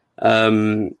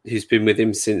 who's been with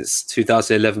him since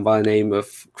 2011 by the name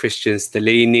of Christian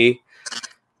Stellini.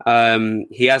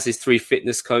 He has his 3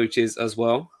 fitness coaches as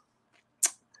well.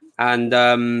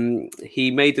 And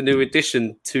he made a new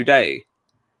addition today.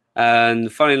 And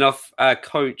funny enough, our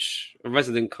coach, a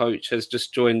resident coach, has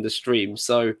just joined the stream.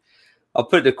 So I'll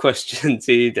put the question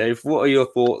to you, Dave. What are your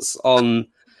thoughts on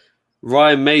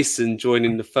Ryan Mason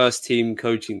joining the first team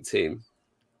coaching team?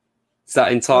 Is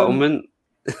that entitlement?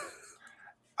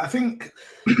 I think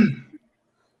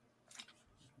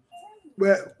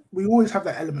we always have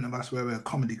that element of us where we're a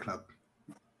comedy club.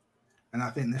 And I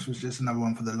think this was just another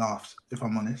one for the laughs, if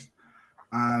I'm honest.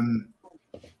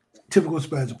 Typical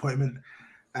Spurs appointment.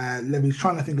 Levy's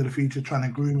trying to think of the future, trying to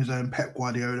groom his own Pep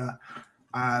Guardiola.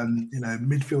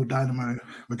 Midfield dynamo,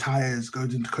 retires,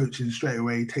 goes into coaching straight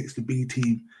away, takes the B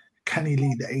team. Can he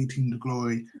lead the A team to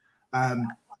glory?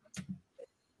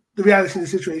 The reality of the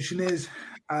situation is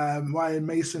Ryan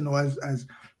Mason, or as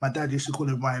my dad used to call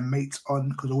him, Ryan Mates on,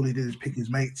 because all he did is pick his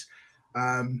mates.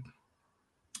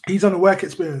 He's on a work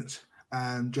experience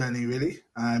journey, really.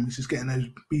 He's just getting those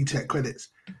BTEC credits.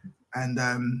 And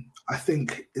I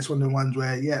think it's one of the ones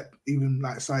where, even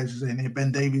like Size is saying here,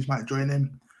 Ben Davies might join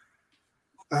him.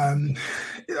 I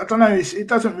don't know. It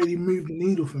doesn't really move the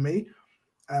needle for me.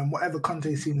 Whatever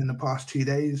Conte's seen in the past 2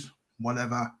 days,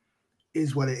 whatever,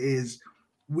 is what it is.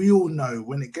 We all know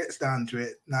when it gets down to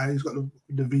it, now he's got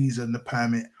the visa and the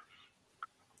permit,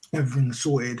 everything's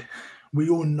sorted. We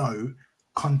all know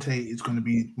Conte is going to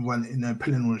be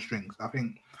pulling all the strings. I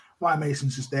think Ryan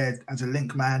Mason's just there as a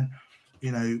link man,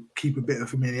 keep a bit of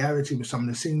familiarity with some of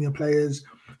the senior players.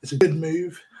 It's a good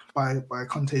move by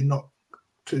Conte not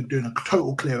to doing a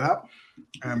total clear out,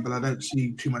 but I don't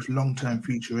see too much long-term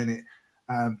future in it.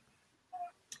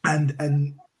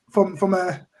 And from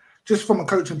a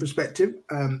coaching perspective,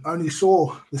 I only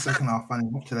saw the second half funny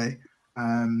enough today,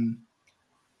 and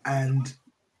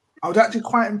I was actually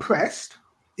quite impressed,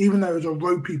 even though it was a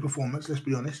ropey performance. Let's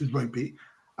be honest, it was ropey.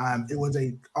 It was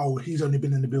he's only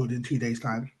been in the building 2 days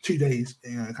time, 2 days,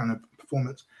 kind of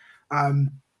performance.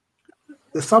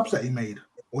 The subs that he made,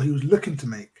 or he was looking to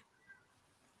make,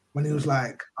 when he was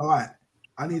like, all right,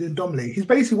 I need Ndombele. He's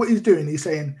basically what he's doing. He's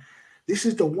saying, this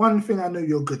is the one thing I know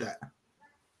you're good at.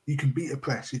 You can beat a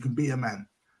press. You can beat a man.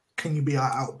 Can you be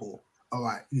our outball? All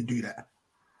right, you do that.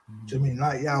 Do you know what I mean?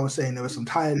 Like, I was saying there were some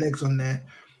tired legs on there,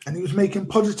 and he was making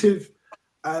positive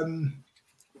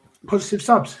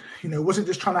subs. Wasn't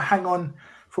just trying to hang on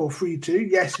for a 3-2.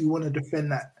 Yes, you want to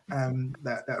defend that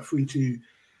 3-2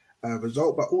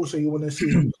 result, but also you want to see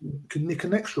if you can nick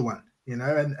an extra one.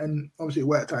 And obviously it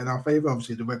worked out in our favour.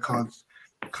 Obviously the red cards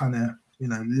kind of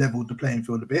leveled the playing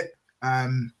field a bit.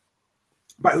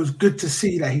 But it was good to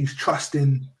see that he's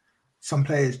trusting some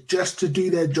players just to do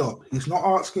their job. He's not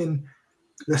asking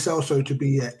Lo Celso to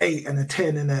be an 8 and a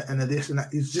 10 and a this and that.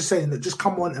 He's just saying that just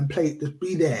come on and play, just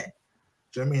be there.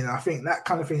 Do you know what I mean? I think that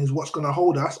kind of thing is what's going to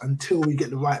hold us until we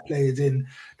get the right players in,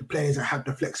 the players that have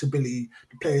the flexibility,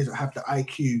 the players that have the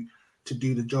IQ to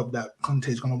do the job that Conte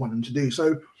is going to want them to do.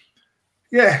 So,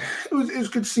 yeah, it was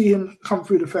good to see him come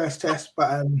through the first test.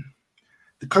 But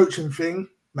the coaching thing,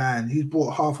 man, he's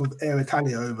brought half of Air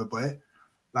Italia over, boy.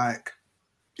 Like,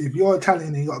 if you're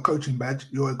Italian and you got a coaching badge,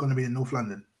 you're going to be in North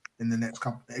London in the next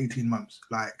 18 months.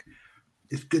 Like,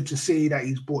 it's good to see that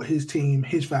he's brought his team,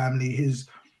 his family, his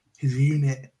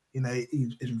unit.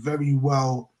 He's very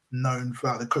well known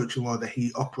throughout the coaching world that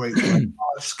he operates on a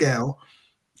large scale.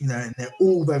 And they're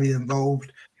all very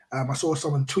involved. I saw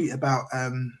someone tweet about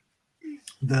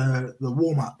the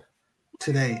warm up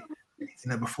today.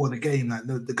 Before the game, like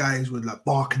the guys were like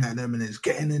barking at them, and it's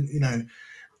getting in.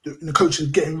 The coach is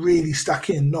getting really stuck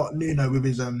in. Not Nuno with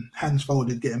his hands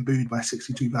folded, getting booed by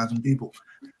 62,000 people.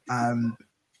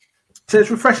 So it's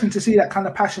refreshing to see that kind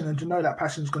of passion, and to know that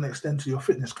passion is going to extend to your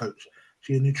fitness coach,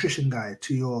 to your nutrition guy,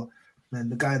 to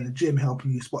the guy in the gym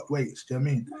helping you spot weights. Do you know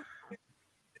what I mean?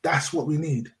 That's what we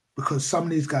need, because some of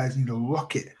these guys need a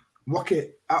rocket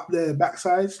up their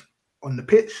backsides on the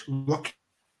pitch, rocket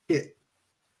to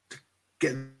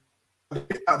get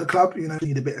out of the club.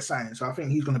 Need a bit of science. So I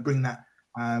think he's going to bring that.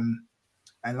 And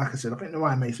like I said, I think the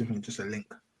Ryan Mason thing is just a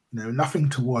link. Nothing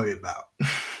to worry about.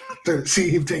 Don't see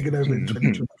him taking over in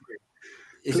 2023.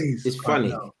 Please. It's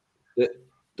funny.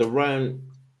 The Ryan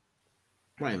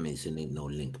Mason ain't no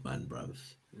link man, bruv.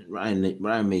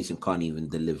 Ryan Mason can't even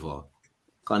deliver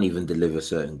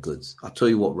certain goods. I'll tell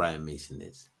you what Ryan Mason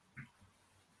is.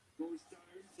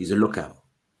 He's a lookout.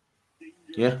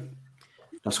 Yeah?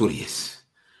 That's what he is.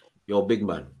 You're a big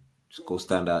man. Just go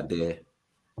stand out there,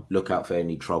 look out for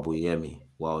any trouble, you hear me?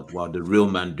 While the real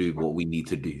man do what we need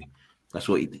to do. That's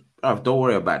what he did. Don't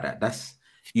worry about that. That's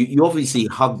you obviously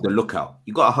hug the lookout.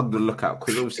 You gotta hug the lookout,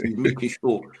 because obviously making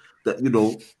sure that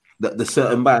that the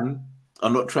certain man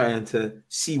are not trying to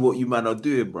see what you man are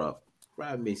doing, bruv.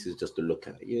 Ryan Mason's just a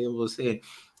lookout. You know what I'm saying?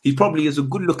 He probably is a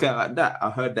good lookout at that. I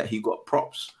heard that he got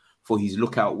props for his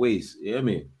lookout ways. You know what I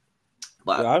mean?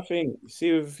 But I think,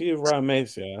 see with Ryan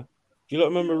Mason, yeah. Do you lot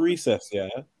remember Recess? Yeah,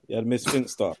 he had Miss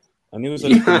Finster, and he was a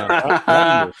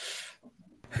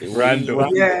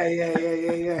Randall.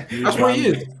 Yeah. That's what he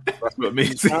is. That's what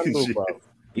Mason is.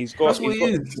 He's got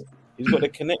the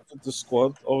connected to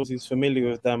squad. Obviously, he's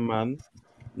familiar with that man. You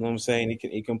know what I'm saying?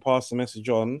 He can pass the message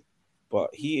on.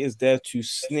 but he is there to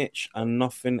snitch and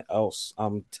nothing else.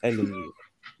 I'm telling you,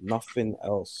 nothing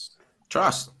else.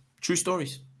 Trust. True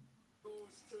stories.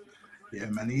 Yeah,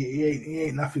 man, he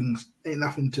ain't nothing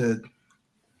to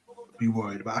be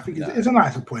worried about. I think it's a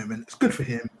nice appointment. It's good for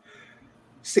him.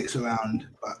 Sticks around,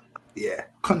 but yeah,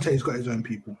 Conte's got his own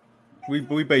people.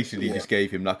 We basically just gave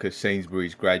him like a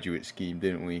Sainsbury's graduate scheme,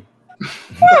 didn't we?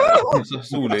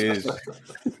 That's all it is.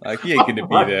 Like, he ain't going to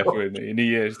be there for in a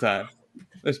year's time.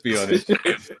 Let's be honest.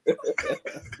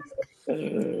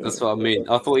 That's what I mean.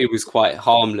 I thought he was quite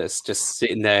harmless, just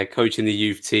sitting there coaching the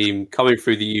youth team, coming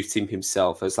through the youth team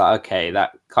himself. It's like, okay,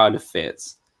 that kind of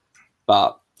fits.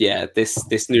 But yeah,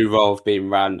 this new role of being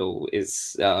Randall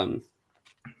is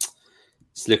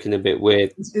it's looking a bit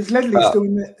weird. Is Ledley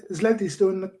still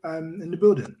in the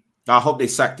building? I hope they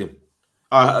sacked him.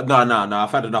 No,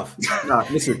 I've had enough. No,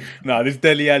 listen. No, this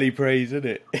Dele Alli praise, isn't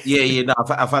it? Yeah, no,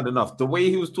 I've had enough. The way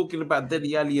he was talking about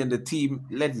Dele Alli and the team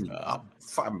led me.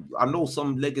 I know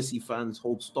some legacy fans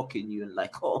hold stock in you and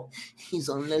like, oh, he's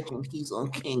on legend, he's on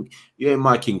king. You ain't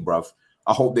my king, bruv.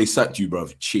 I hope they sacked you,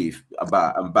 bruv, chief,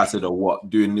 about ambassador what?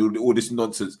 Doing all this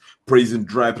nonsense, praising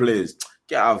dry players.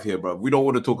 Get out of here, bruv. We don't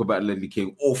want to talk about Ledley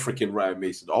King or freaking Ryan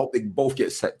Mason. I hope they both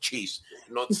get sacked, chiefs.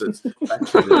 Nonsense. There's a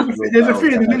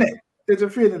few of them, innit? There's a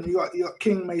few of them. You got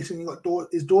King, Mason. You got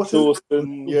Dawson.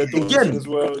 Dawson again as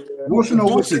well. Dawson or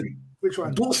Dawson? Which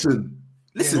one? Dawson.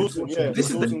 Listen, Dawson, this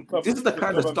is the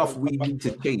kind of stuff we need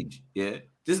to change. Yeah,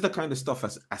 this is the kind of stuff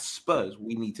as Spurs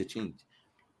we need to change.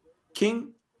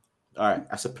 King, all right,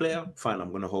 as a player, fine. I'm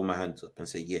going to hold my hands up and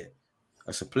say, yeah,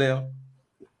 as a player,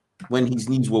 when his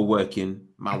knees were working,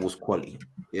 man was quality.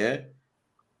 Yeah,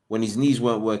 when his knees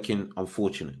weren't working,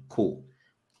 unfortunate. Cool.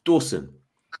 Dawson.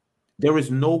 There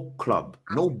is no club,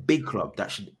 no big club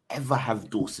that should ever have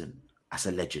Dawson as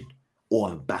a legend or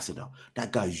ambassador.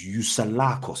 That guy's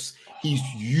uselakos. He's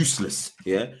useless.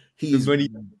 Yeah, he's when he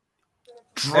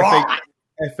dry.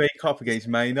 FA Cup against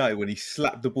Man United when he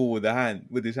slapped the ball with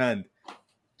his hand. Do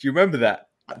you remember that?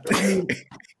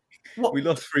 We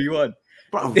lost 3-1.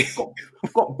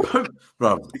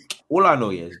 Bro, all I know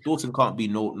is Dawson can't be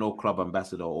no club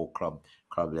ambassador or club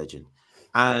legend,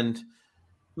 and.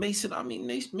 Mason, I mean,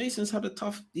 Mason's had a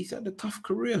tough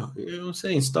career. You know what I'm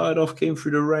saying? Started off, came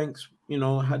through the ranks,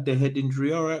 had the head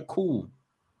injury. All right, cool.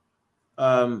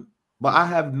 But I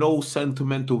have no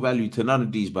sentimental value to none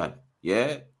of these, man.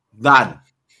 Yeah? None.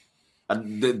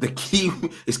 And the key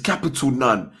is capital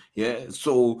none. Yeah?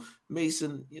 So,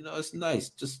 Mason, it's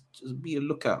nice. Just be a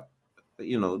lookout,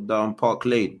 down Park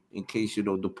Lane in case,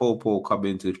 the po come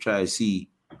in to try to see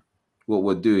what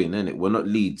we're doing, innit? We're not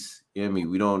Leeds. You know what I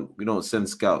mean? We don't send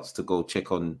scouts to go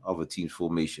check on other teams'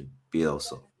 formation.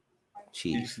 Bielsa.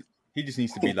 Jeez. He just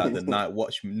needs to be like the night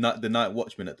watchman at the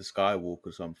Skywalk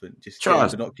or something. Just get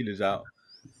his binoculars out,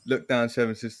 look down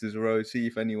Seven Sisters Road, see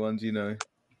if anyone's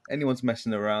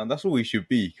messing around. That's all he should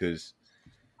be, because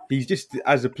he's just,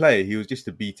 as a player, he was just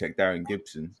a B-Tech Darren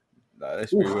Gibson.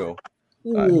 Let's be real.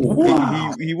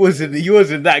 He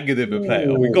wasn't that good of a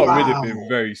player. We got rid of him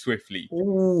very swiftly.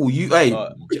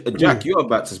 Jack, you're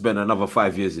about to spend another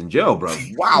 5 years in jail, bro.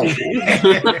 Wow.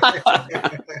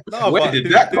 Where did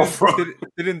that come from?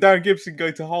 Didn't Darren Gibson go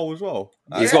to Hull as well?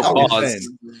 He's got bars.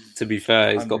 To be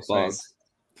fair, he's got bars.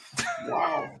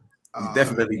 Wow. He's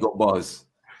definitely got bars.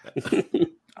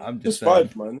 I'm just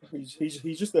vibes, man.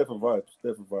 He's just there for vibes.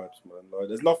 There for vibes, man. Like,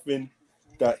 there's nothing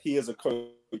that he as a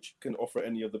coach can offer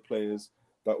any of the players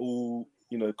that all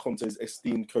Conte's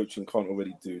esteemed coaching can't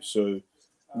already do. So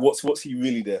what's he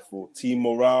really there for? Team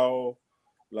morale,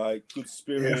 like good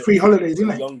spirit, free holidays,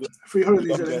 isn't it? Free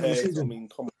holidays at the end of the season. I mean,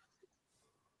 come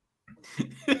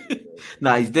on.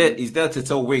 Nah, he's there to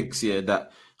tell Winks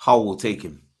that Hull will take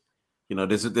him.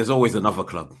 There's always another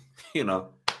club.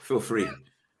 Feel free.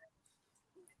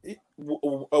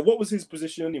 What was his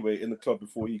position anyway in the club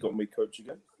before he got made coach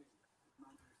again?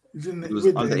 He was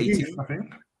under 18, I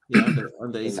think. Yeah,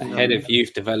 under 18. Head of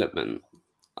youth development,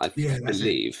 I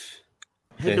believe.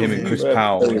 Him and Chris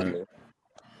Powell.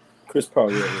 Chris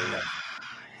Powell, yeah.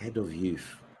 Head of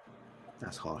youth.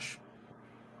 That's harsh.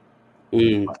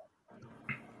 But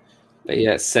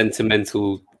yeah,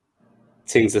 sentimental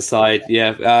things aside,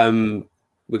 we'll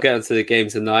get onto the game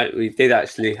tonight. We did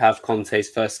actually have Conte's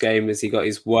first game as he got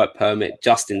his work permit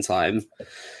just in time.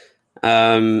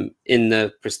 In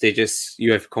the prestigious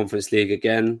UEFA Conference League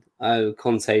again.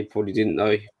 Conte probably didn't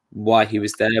know why he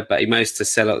was there, but he managed to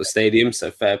sell out the stadium,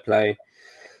 so fair play.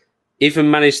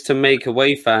 Even managed to make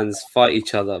away fans fight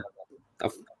each other.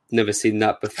 I've never seen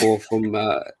that before from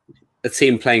a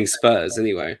team playing Spurs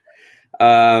anyway.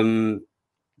 But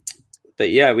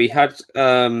yeah, we had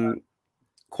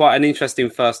quite an interesting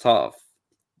first half.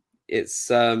 it's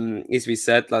needs to be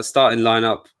said. Like starting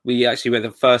lineup, we actually were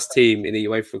the first team in the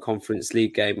UEFA Conference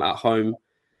League game at home.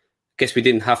 Guess we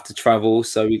didn't have to travel,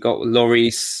 so we got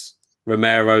Lloris,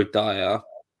 Romero, Dyer,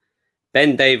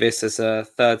 Ben Davis as a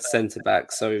third centre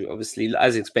back. So obviously,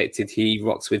 as expected, he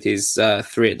rocks with his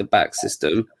 3 at the back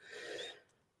system.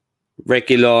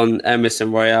 Reguilon,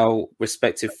 Emerson Royale,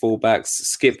 respective fullbacks.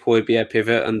 Skip Højbjerg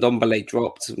pivot, and Ndombele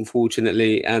dropped,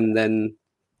 unfortunately, and then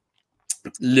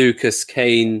Lucas,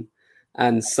 Kane,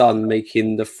 and Son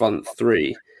making the front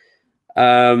 3.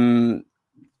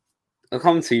 I'll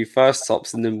come to you first,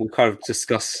 Tops, and then we'll kind of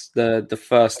discuss the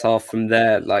first half from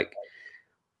there. Like,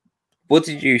 what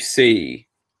did you see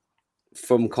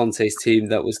from Conte's team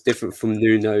that was different from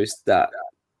Nuno's that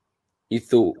you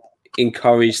thought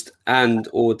encouraged and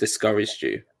or discouraged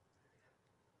you?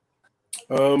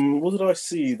 What did I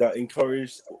see that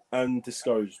encouraged and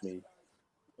discouraged me?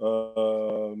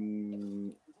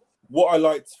 What I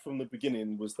liked from the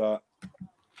beginning was that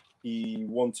he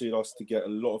wanted us to get a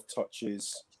lot of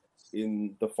touches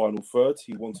in the final third.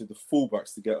 He wanted the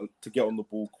fullbacks to get on the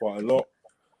ball quite a lot.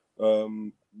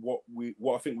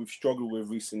 What I think we've struggled with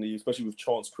recently, especially with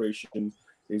chance creation,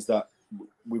 is that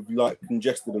we've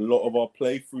congested a lot of our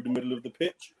play through the middle of the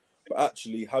pitch. But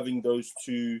actually having those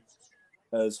two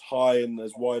as high and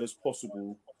as wide as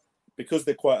possible, because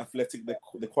they're quite athletic,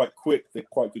 they're quite quick, they're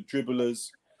quite good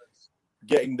dribblers.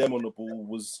 Getting them on the ball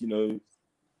was,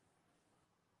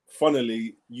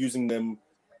 funnily using them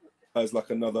as like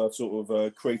another sort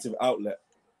of creative outlet,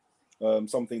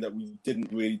 something that we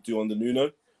didn't really do under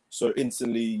Nuno. So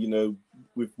instantly,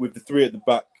 with the 3 at the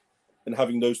back and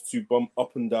having those two bump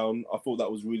up and down, I thought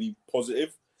that was really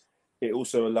positive. It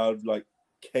also allowed like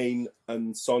Kane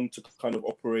and Son to kind of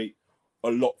operate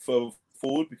a lot further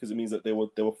forward, because it means that they were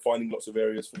finding lots of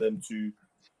areas for them to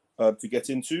get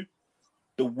into.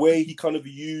 The way he kind of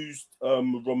used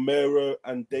Romero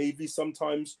and Davies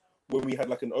sometimes, when we had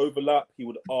like an overlap, he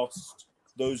would ask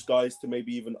those guys to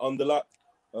maybe even underlap,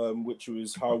 which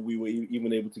was how we were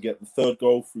even able to get the 3rd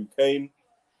goal through Kane,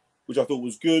 which I thought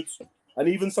was good. And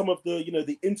even some of the,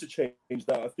 the interchange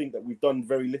that I think that we've done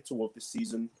very little of this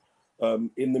season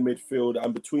in the midfield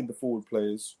and between the forward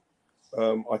players,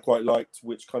 I quite liked,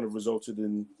 which kind of resulted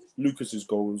in Lucas's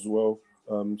goal as well.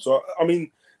 So, I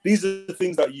mean, these are the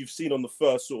things that you've seen on the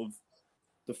first sort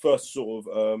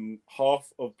of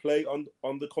half of play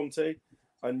under Conte.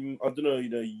 And I don't know,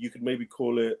 you could maybe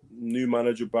call it new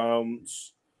manager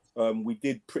bounce. We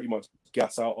did pretty much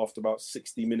gas out after about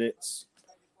 60 minutes.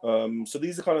 So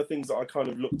these are kind of things that I kind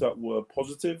of looked at were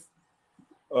positive.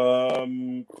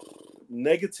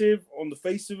 Negative on the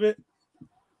face of it,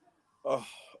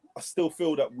 I still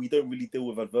feel that we don't really deal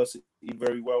with adversity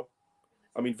very well.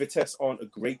 I mean, Vitesse aren't a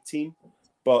great team,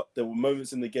 but there were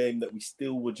moments in the game that we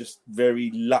still were just very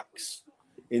lax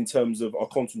in terms of our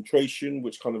concentration,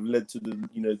 which kind of led to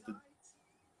the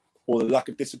lack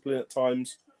of discipline at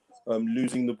times,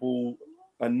 losing the ball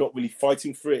and not really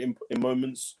fighting for it in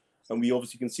moments. And we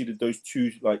obviously conceded those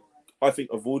 2, I think,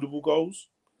 avoidable goals.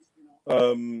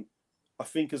 I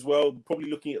think as well, probably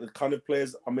looking at the kind of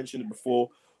players, I mentioned it before,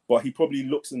 but he probably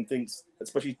looks and thinks,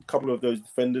 especially a couple of those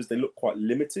defenders, they look quite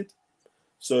limited.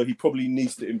 So he probably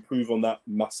needs to improve on that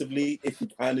massively if he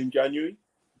can in January.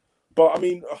 But I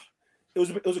mean, it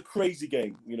was a crazy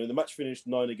game. The match finished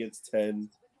 9-10.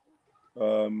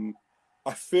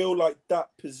 I feel like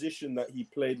that position that he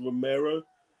played Romero,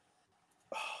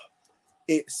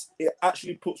 it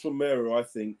actually puts Romero, I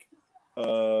think,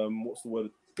 what's the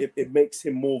word? It makes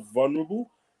him more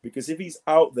vulnerable, because if he's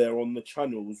out there on the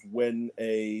channels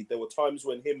there were times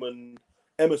when him and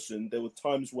Emerson, there were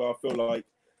times where I feel like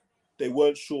they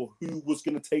weren't sure who was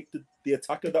going to take the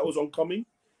attacker that was oncoming,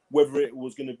 whether it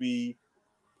was going to be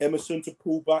Emerson to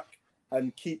pull back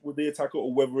and keep with the attacker,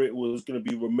 or whether it was going to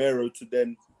be Romero to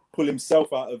then pull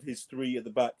himself out of his 3 at the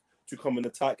back to come and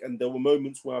attack. And there were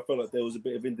moments where I felt like there was a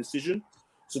bit of indecision.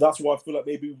 So that's why I feel like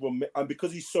maybe and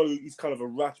because he's kind of a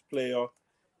rash player,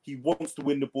 he wants to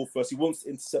win the ball first, he wants to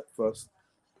intercept first.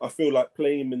 I feel like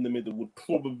playing him in the middle would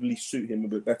probably suit him a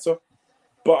bit better.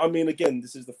 But I mean, again,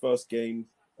 this is the first game.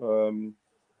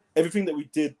 Everything that we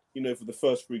did, for the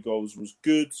first 3 goals was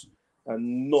good,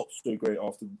 and not so great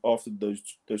after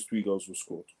those 3 goals were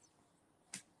scored.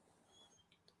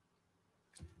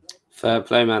 Fair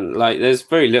play, man. Like, there's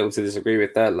very little to disagree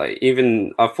with that. Like,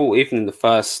 I thought even in the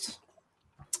first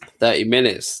 30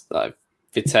 minutes, like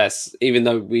Vitesse, even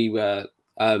though we were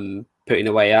putting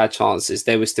away our chances,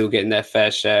 they were still getting their fair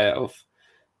share of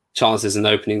chances and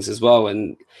openings as well.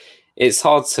 And it's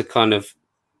hard to kind of,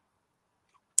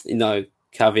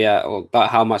 caveat or about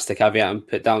how much to caveat and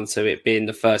put down to it being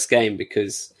the first game,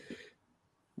 because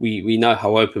we know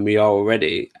how open we are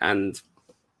already, and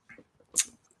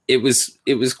it was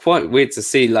quite weird to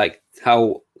see like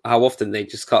how often they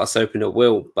just cut us open at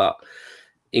will. But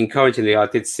encouragingly, I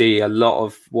did see a lot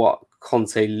of what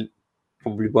Conte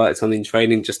probably worked on in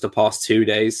training just the past 2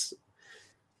 days.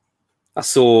 I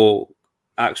saw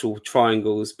actual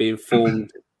triangles being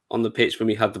formed on the pitch when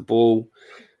we had the ball.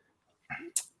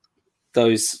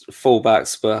 Those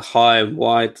fullbacks were high and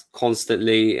wide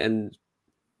constantly, and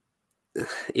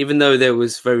even though there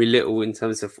was very little in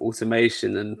terms of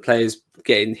automation and players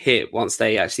getting hit once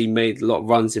they actually made a lot of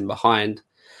runs in behind,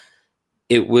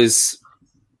 it was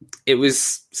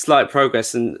slight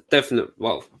progress and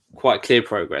quite clear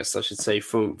progress, I should say,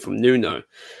 from Nuno.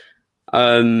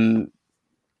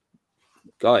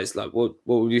 Guys, like what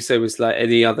would you say was like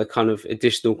any other kind of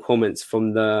additional comments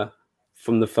from the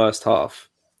first half?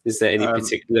 Is there any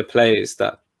particular players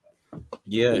that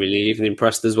really even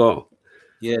impressed as well?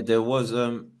 Yeah, there was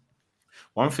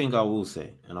one thing I will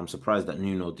say, and I'm surprised that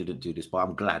Nuno didn't do this, but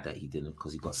I'm glad that he didn't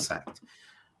because he got sacked.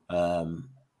 The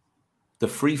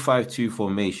 3-5-2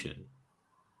 formation,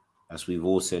 as we've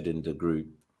all said in the group,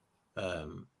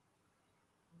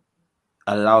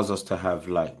 allows us to have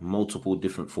like multiple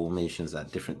different formations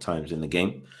at different times in the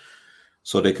game.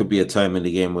 So there could be a time in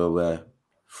the game where we're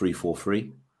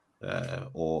 3-4-3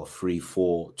 or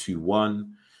 3-4-2-1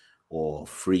 or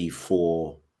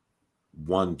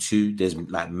 3-4-1-2. There's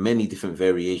like many different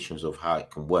variations of how it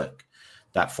can work,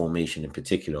 that formation in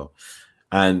particular.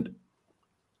 And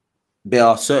there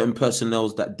are certain personnel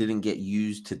that didn't get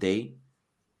used today,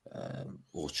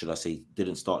 or should I say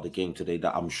didn't start the game today,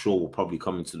 that I'm sure will probably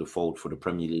come into the fold for the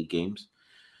Premier League games.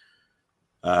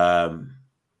 But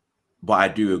I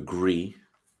do agree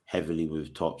heavily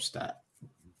with Tops that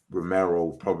Romero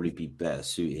will probably be better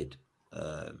suited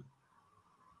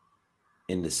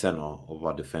in the center of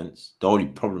our defense. The only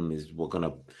problem is we're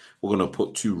gonna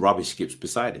put two rubbish skips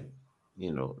beside him.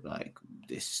 You know, like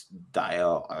this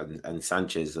Dyer and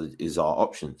Sanchez is our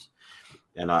options.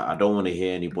 And I don't want to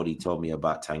hear anybody tell me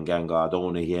about Tanganga. I don't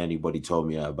want to hear anybody tell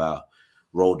me about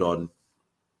Rodon.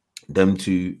 Them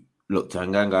two, look,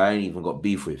 Tanganga I ain't even got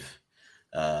beef with,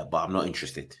 but I'm not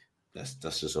interested. That's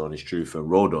just the honest truth. And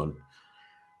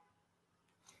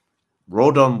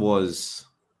Rodon was,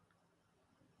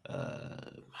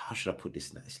 how should I put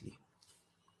this nicely?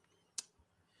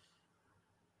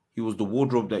 He was the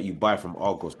wardrobe that you buy from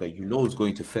Argos that you know is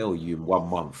going to fail you in 1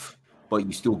 month, but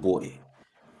you still bought it.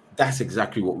 That's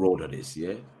exactly what Rodon is,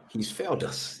 yeah? He's failed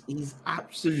us. He's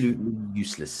absolutely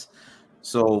useless.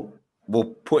 So we'll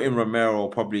put in Romero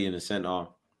probably in the center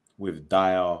with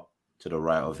Dyer to the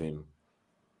right of him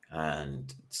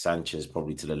and Sanchez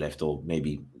probably to the left, or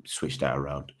maybe switch that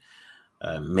around.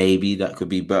 Maybe that could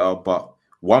be better. But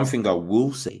one thing I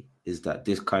will say is that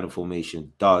this kind of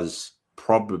formation does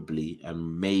probably,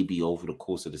 and maybe over the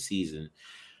course of the season,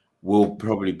 will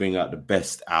probably bring out the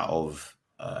best out of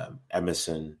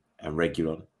Emerson and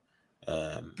Reguilon,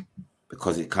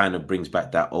 because it kind of brings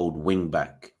back that old wing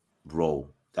back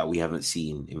role that we haven't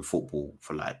seen in football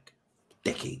for like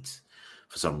decades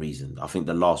for some reason. I think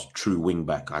the last true wing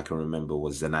back I can remember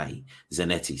was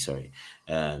Zanetti, sorry.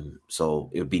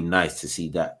 So it would be nice to see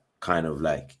that kind of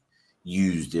like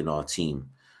used in our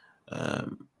team.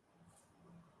 And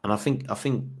I think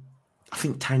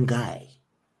Tanguy,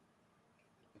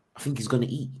 I think he's going to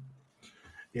eat.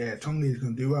 Yeah, Tongli's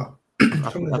going to do well.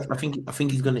 I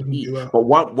think he's going to eat. Well.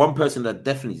 But one person that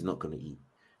definitely is not going to eat,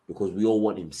 because we all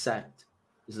want him sacked,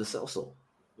 is the Celso.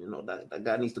 You know, that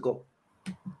guy needs to go.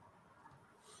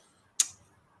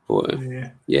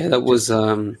 Boy. Yeah, that was...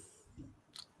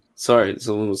 Sorry,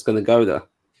 someone was going to go there.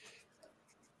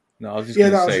 No, I was just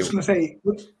going to say...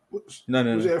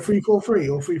 No. Was it a 3-4-3 or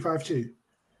 3-5-2?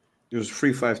 It was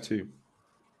 3-5-2.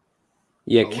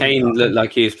 Yeah, Kane looked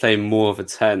like he was playing more of a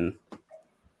 10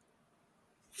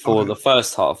 for the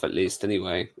first half, at least.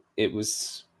 Anyway, it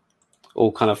was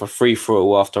all kind of a free for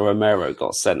all after Romero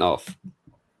got sent off.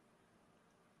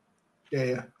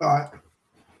 Yeah. All right.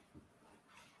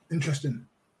 Interesting.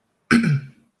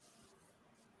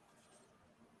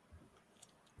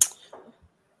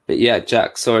 But yeah,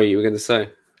 Jack, sorry, you were going to say.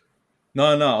 No,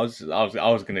 I was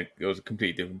gonna. It was a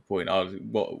completely different point.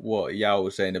 What Yao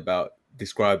was saying about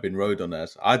describing Rodon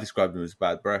as. I described him as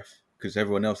bad breath because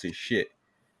everyone else is shit,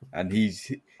 and he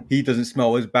doesn't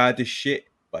smell as bad as shit,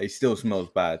 but he still smells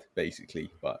bad basically.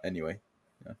 But anyway,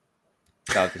 yeah.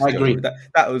 I agree.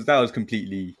 That was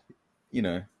completely, you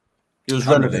know, it was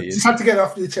relevant. Just had to get it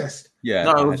off your chest. Yeah,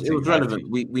 no, it was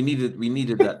relevant. We needed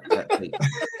that take.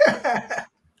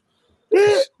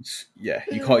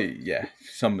 you can't. Yeah,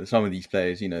 some of these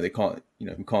players, they can't.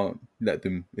 We can't let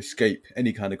them escape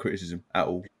any kind of criticism at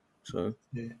all. So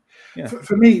yeah.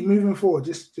 For me, moving forward,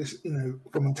 just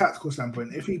from a tactical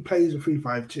standpoint, if he plays a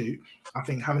 3-5-2, I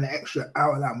think having an extra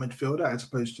out and out midfielder as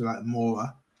opposed to like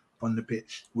Mora on the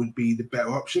pitch would be the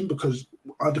better option because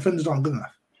our defenders aren't good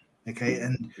enough. Okay,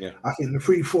 and I think the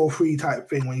 3-4-3 type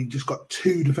thing when you just got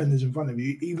two defenders in front of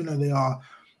you, even though they are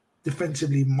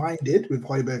defensively minded with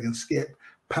Højbjerg and Skip,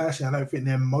 personally, I don't think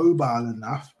they're mobile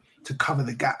enough to cover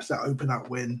the gaps that open up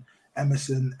when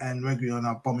Emerson and Reguilon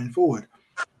are bombing forward.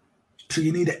 So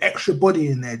you need an extra body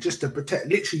in there just to protect.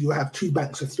 Literally, you have two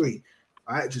banks of three,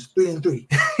 right? Just 3 and 3,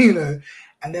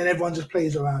 and then everyone just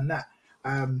plays around that.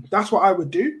 That's what I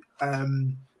would do,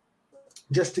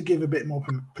 just to give a bit more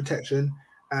protection.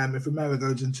 If Romero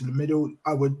goes into the middle,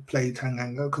 I would play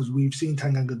Tanganga because we've seen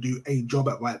Tanganga do a job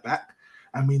at right back,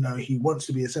 and we know he wants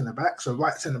to be a centre back. So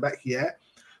right centre back,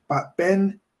 but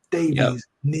Ben Davies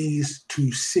needs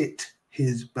to sit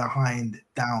his behind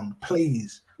down.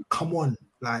 Please, come on,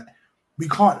 like we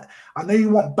can't. I know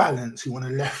you want balance, you want a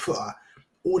left footer,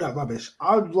 all that rubbish.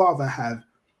 I'd rather have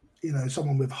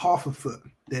someone with half a foot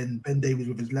than Ben Davies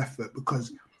with his left foot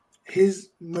because his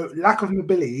lack of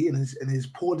mobility and his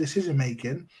poor decision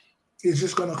making is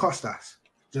just going to cost us.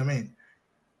 Do you know what I mean?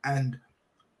 And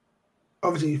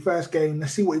obviously, first game,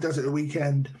 let's see what he does at the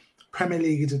weekend. Premier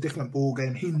League is a different ball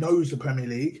game. He knows the Premier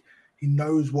League. He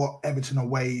knows what Everton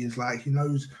away is like. He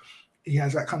knows he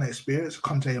has that kind of experience.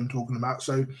 Conte, I'm talking about.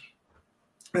 So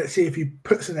let's see if he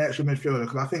puts in an extra midfielder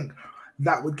because I think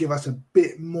that would give us a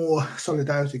bit more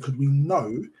solidarity because we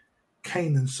know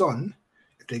Kane and Son,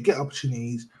 if they get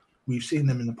opportunities, we've seen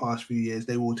them in the past few years,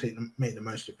 they will make the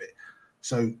most of it.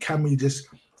 So can we just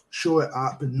shore it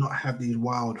up and not have these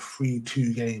wild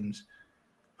 3-2 games,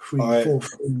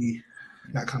 3-4-3,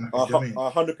 that kind of thing?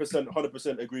 I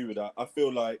 100% agree with that. I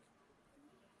feel like,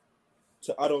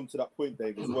 to add on to that point,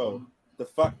 Dave, as well, the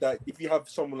fact that if you have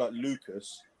someone like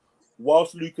Lucas,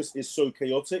 whilst Lucas is so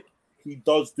chaotic, he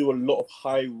does do a lot of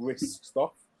high-risk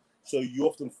stuff. So you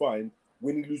often find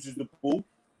when he loses the ball,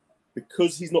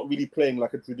 because he's not really playing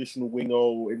like a traditional winger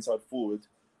or inside forward,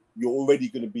 you're already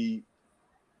going to be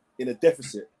in a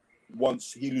deficit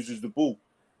once he loses the ball.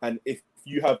 And if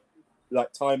you have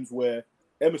like times where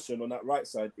Emerson on that right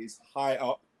side is high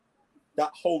up,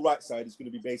 that whole right side is going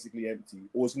to be basically empty,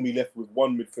 or it's going to be left with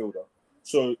one midfielder.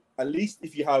 So at least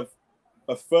if you have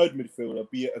a third midfielder,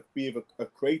 be it a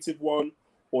creative one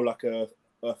or like a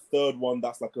third one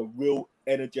that's like a real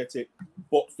energetic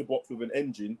box-to-box with an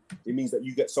engine, it means that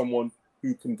you get someone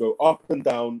who can go up and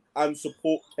down and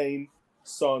support Kane,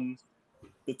 Son,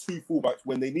 the two fullbacks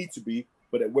when they need to be,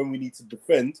 but when we need to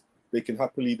defend, they can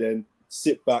happily then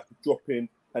sit back, drop in,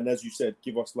 and as you said,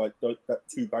 give us like that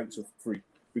two banks of 3.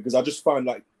 Because I just find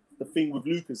like the thing with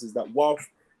Lucas is that whilst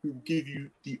he will give you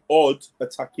the odd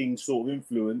attacking sort of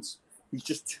influence, he's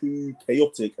just too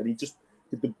chaotic, and he just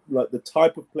the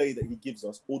type of play that he gives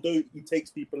us, although he takes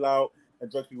people out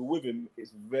and drags people with him,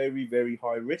 it's very, very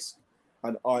high risk.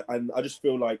 And I just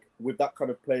feel like with that kind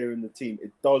of player in the team,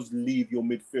 it does leave your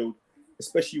midfield,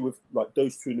 especially with like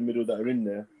those two in the middle that are in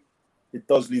there, it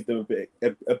does leave them a bit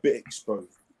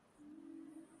exposed.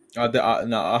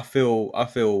 I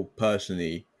feel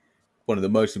personally one of the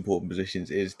most important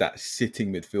positions is that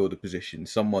sitting midfielder position.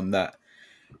 Someone that,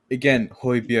 again,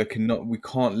 Højbjerg we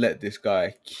can't let this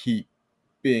guy keep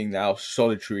being our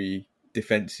solitary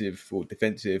defensive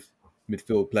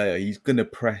midfield player. He's gonna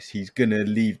press. He's gonna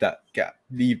leave that gap,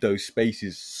 leave those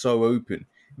spaces so open.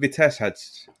 Vitesse had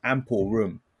ample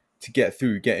room to get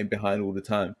through, getting behind all the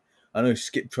time. I know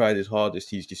Skip tried his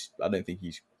hardest. I don't think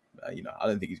he's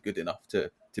good enough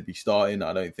to be starting.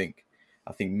 I think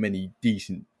many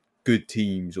decent, good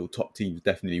teams or top teams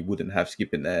definitely wouldn't have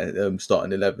Skip in their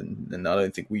starting 11, and I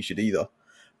don't think we should either.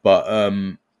 But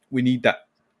we need that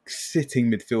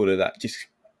sitting midfielder that just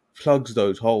plugs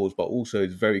those holes, but also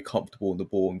is very comfortable on the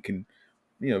ball and can,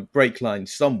 break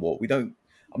lines somewhat.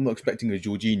 I'm not expecting a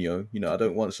Jorginho. I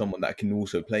don't want someone that can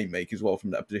also play make as well from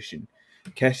that position.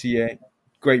 Kessié,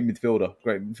 great midfielder.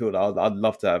 I'd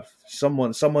love to have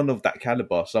someone of that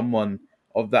caliber, someone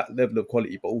of that level of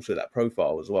quality, but also that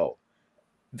profile as well.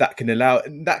 That can allow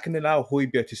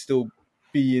Højbjerg to still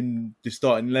be in the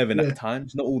starting 11 at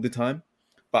times, not all the time,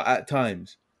 but at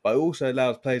times. But it also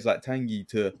allows players like Tanguy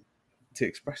to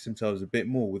express themselves a bit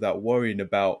more without worrying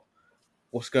about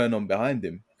what's going on behind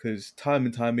him. Because time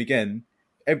and time again,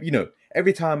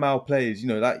 every time our players,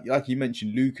 like you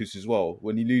mentioned Lucas as well,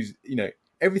 when you lose,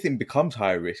 everything becomes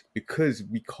high risk because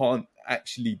we can't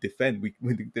actually defend.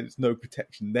 There's no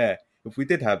protection there. If we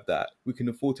did have that, we can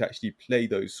afford to actually play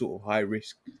those sort of high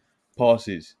risk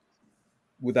passes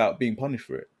without being punished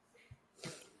for it.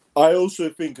 I also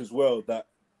think as well that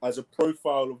as a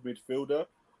profile of midfielder,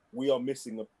 we are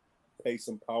missing a pace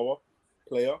and power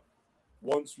player.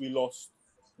 Once we lost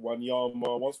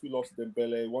Wanyama, once we lost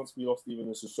Dembele, once we lost even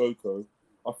a Sissoko,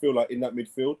 I feel like in that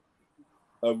midfield,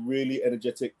 a really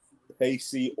energetic,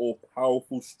 pacey or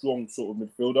powerful, strong sort of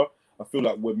midfielder, I feel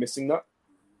like we're missing that.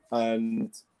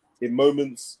 And in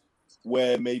moments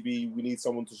where maybe we need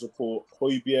someone to support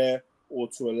Højbjerg or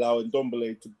to allow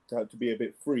Ndombele to be a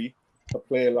bit free, a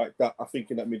player like that, I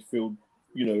think in that midfield,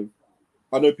 you know,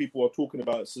 I know people are talking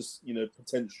about it's just, you know,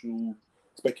 potential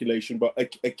speculation, but a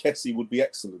Kessie would be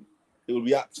excellent. It would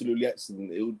be absolutely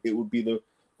excellent. It would be the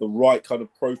right kind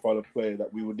of profile of player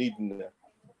that we would need in there.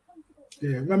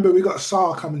 Yeah, remember we got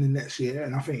Sarr coming in next year,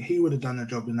 and I think he would have done a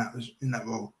job in that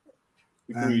role.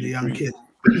 The young kid.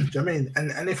 Do you know what I mean?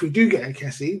 And if we do get a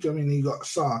Kessie, do you know what I mean? You got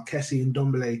Sarr, Kessie, and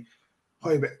Ndombele,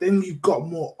 Højbjerg, then you've got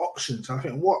more options. I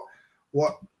think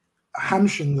what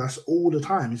hamstrings us all the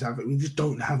time is that we just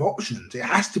don't have options. It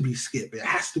has to be Skip. It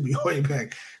has to be Højbjerg. Do you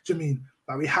know what I mean?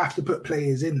 Like we have to put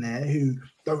players in there who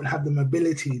don't have the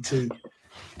mobility to.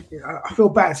 I feel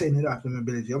bad saying they don't have the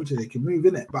mobility. Obviously, they can move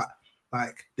in it, but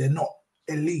like they're not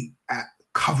elite at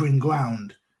covering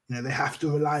ground. You know, they have to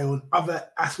rely on other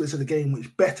aspects of the game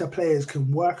which better players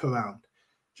can work around.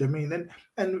 Do you know what I mean?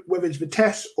 And whether it's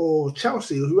Vitesse or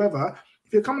Chelsea or whoever,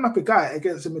 if you're coming up a guy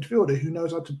against a midfielder who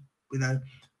knows how to, you know,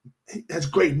 has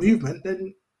great movement,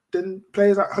 then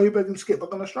players like Højbjerg and Skip are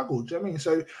going to struggle. Do you know what I mean?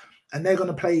 So, and they're going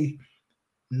to play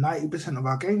 90% of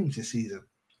our games this season.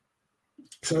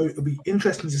 So it'll be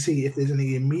interesting to see if there's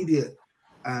any immediate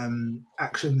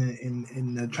action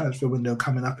in the transfer window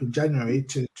coming up in January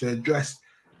to address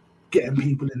getting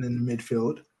people in the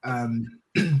midfield.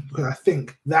 Because I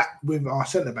think that with our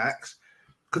centre backs,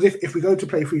 because if we go to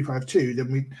play 3-5-2,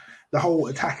 then the whole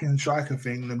attacking striker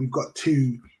thing, then we've got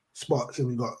two spots and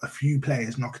we've got a few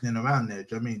players knocking in around there.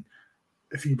 Do you know what I mean?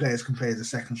 A few players can play as a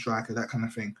second striker, that kind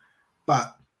of thing.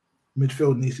 But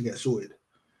midfield needs to get sorted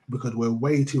because we're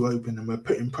way too open and we're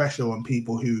putting pressure on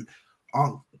people who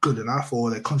aren't good enough or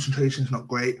their concentration is not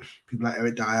great. People like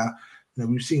Eric Dyer, you know,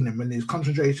 we've seen him when his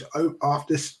concentration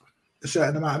after a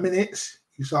certain amount of minutes,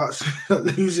 he starts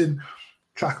losing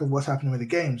track of what's happening with the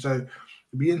game. So it'd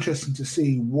be interesting to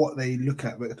see what they look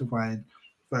at rectifying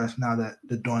first now that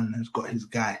the Don has got his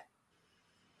guy.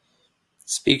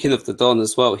 Speaking of the Don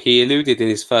as well, he alluded in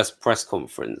his first press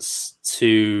conference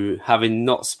to having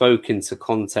not spoken to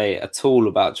Conte at all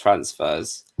about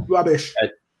transfers. Rubbish.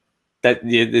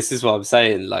 This is what I'm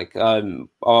saying. Like, I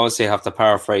obviously have to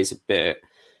paraphrase a bit,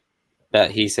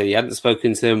 but he said he hadn't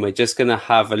spoken to him. We're just going to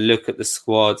have a look at the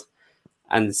squad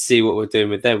and see what we're doing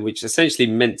with them, which essentially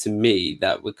meant to me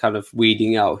that we're kind of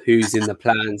weeding out who's in the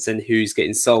plans and who's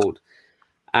getting sold.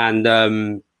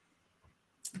 And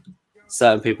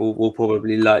certain people will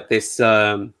probably like this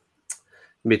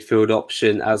midfield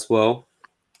option as well.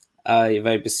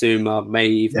 Yves Bissouma may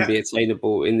even be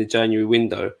attainable in the January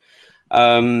window.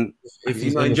 If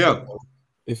he's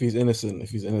innocent. If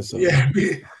he's innocent. Yeah.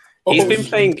 He's been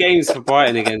playing games for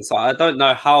Brighton again, so I don't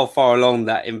know how far along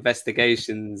that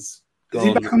investigation's gone.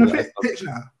 Is he back on the pitch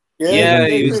now? Yeah,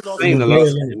 he was playing the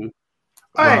last game.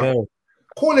 Hey,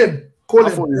 call him.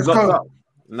 Let's go.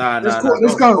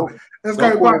 Let's go. Let's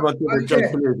go.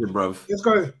 Let's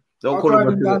go. Don't call him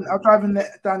I'm driving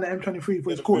down the M23 for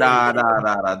his call.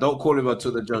 Nah. Don't call him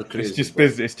until the judge clears. It's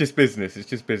just business. It's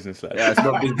just business. Like. Yeah, it's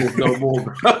not business no more,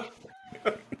 bro.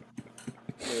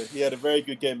 Yeah, he had a very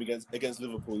good game against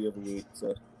Liverpool the other week.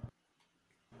 So,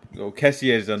 well,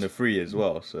 Kessier's on the free as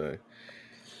well. So,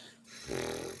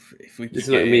 if we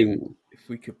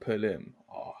could pull him,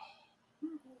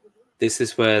 this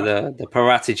is where the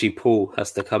Paratici pool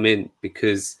has to come in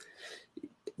because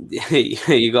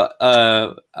you got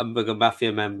a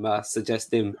Mafia member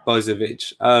suggesting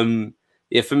Bozovic.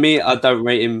 For me, I don't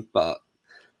rate him, but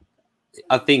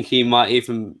I think he might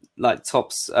even, like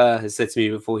Tops has said to me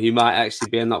before, he might actually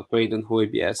be an upgrade on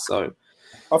Højbjerg. So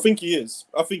I think he is,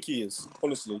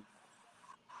 honestly.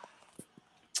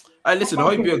 Hey, listen,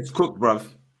 Højbjerg's cooked, bruv.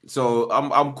 So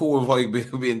I'm cool with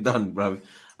Højbjerg being done, bruv.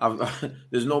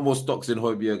 There's no more stocks in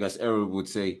Højbjerg, as Errol would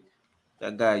say.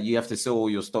 That guy, you have to sell all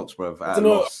your stocks, bruv. I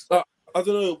don't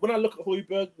know. When I look at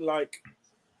Højbjerg, like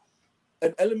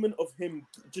an element of him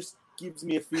just gives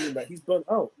me a feeling that he's burnt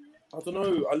out. I don't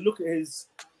know. I look at his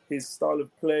style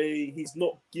of play. He's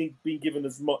not being given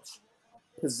as much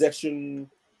possession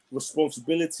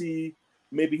responsibility.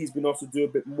 Maybe he's been asked to do a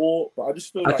bit more, but I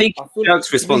just feel I think he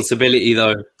shirks responsibility,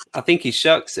 though. I think he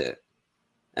shirks it,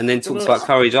 and then talks about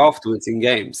courage afterwards in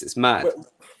games. It's mad.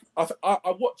 I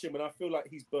watch him and I feel like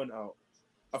he's burnt out.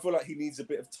 I feel like he needs a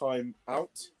bit of time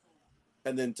out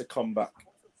and then to come back.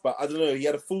 But I don't know. He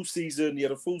had a full season. He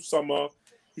had a full summer.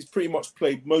 He's pretty much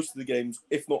played most of the games,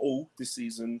 if not all, this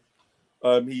season.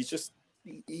 He's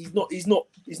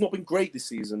not been great this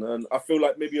season, and I feel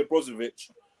like maybe Brozovic,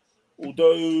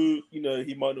 although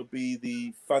he might not be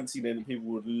the fancy name that people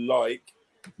would like,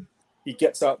 he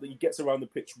gets around the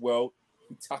pitch well.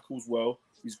 He tackles well.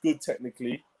 He's good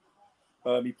technically.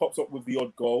 He pops up with the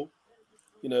odd goal.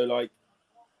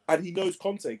 And he knows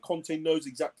Conte. Conte knows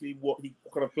exactly what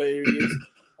kind of player he is,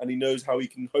 and he knows how he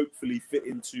can hopefully fit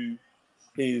into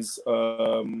his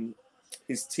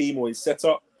team or his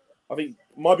setup. I think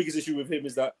my biggest issue with him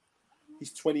is that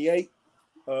he's 28,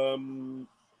 and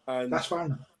that's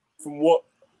fine. From what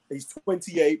he's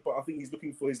 28, but I think he's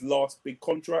looking for his last big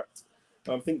contract.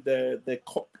 I think they're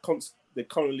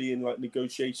currently in like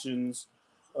negotiations,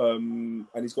 and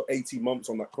he's got 18 months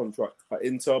on that contract at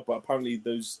Inter. But apparently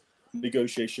those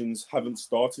negotiations haven't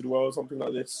started well or something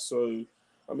like this. So,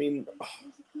 I mean,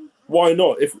 why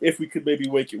not? If we could maybe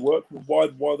make it work, why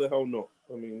the hell not?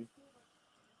 I mean,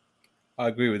 I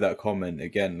agree with that comment.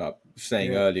 Again, like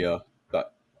saying earlier,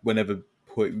 that whenever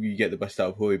you get the best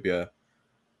out of Højbjerg,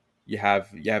 you have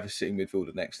a sitting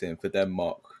midfielder next to him for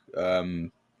Denmark,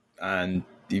 and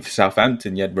for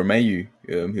Southampton you had Romeu,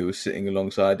 who was sitting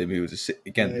alongside him. He was a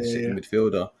sitting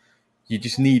midfielder. You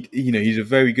just need, he's a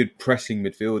very good pressing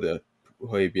midfielder,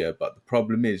 Højbjerg, but the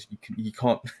problem is you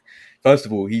can't. First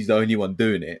of all, he's the only one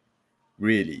doing it,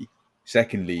 really.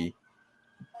 Secondly,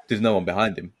 there's no one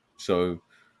behind him, so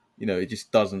it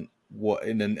just doesn't.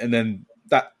 And then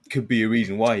that could be a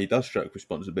reason why he does stroke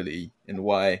responsibility and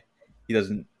why he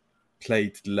doesn't play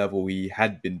to the level he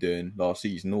had been doing last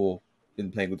season or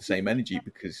been playing with the same energy,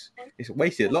 because it's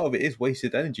wasted. A lot of it is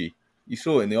wasted energy. You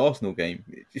saw it in the Arsenal game.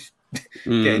 It just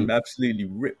getting absolutely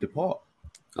ripped apart.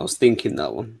 I was thinking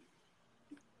that one.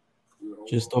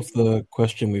 Just off the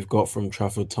question we've got from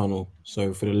Trafford Tunnel.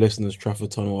 So for the listeners,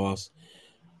 Trafford Tunnel asks,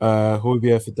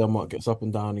 Højbjerg for Denmark gets up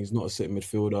and down. He's not a sitting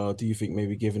midfielder. Do you think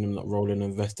maybe giving him that role and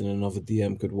investing in another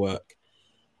DM could work?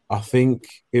 I think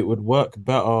it would work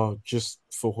better just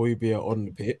for Højbjerg on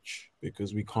the pitch,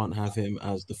 because we can't have him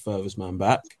as the furthest man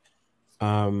back.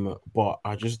 But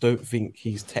I just don't think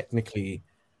he's technically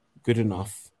good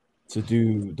enough to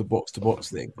do the box-to-box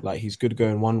thing. Like, he's good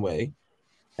going one way,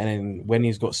 and then when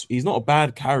he's not a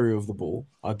bad carrier of the ball.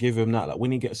 I'll give him that. Like,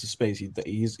 when he gets to space, he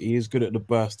is good at the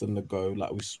burst and the go.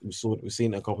 Like we've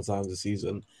seen it a couple of times this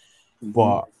season. Mm-hmm.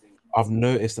 But I've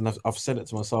noticed, and I've said it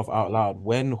to myself out loud,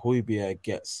 when Højbjerg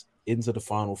gets into the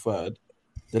final third,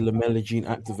 the Lamella gene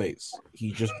activates.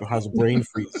 He just has a brain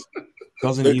freeze.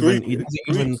 Doesn't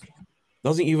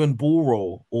even ball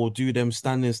roll or do them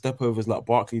standing step overs like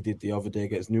Barkley did the other day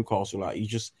against Newcastle. Like,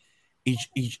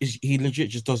 he legit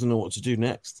just doesn't know what to do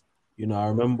next. I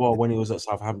remember when he was at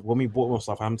Southampton, when we bought him off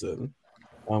Southampton,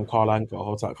 Carl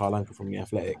Anker from The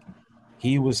Athletic,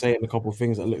 he was saying a couple of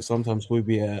things that, look, sometimes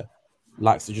Højbjerg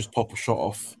likes to just pop a shot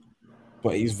off,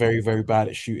 but he's very, very bad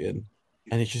at shooting.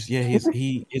 And it's just,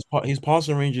 his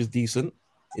passing range is decent.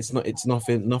 It's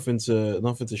nothing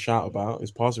to shout about.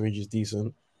 His passing range is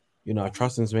decent. I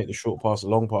trust him to make the short pass, the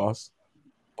long pass.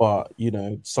 But,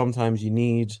 sometimes you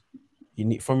need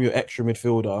from your extra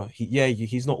midfielder,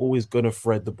 he's not always going to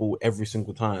thread the ball every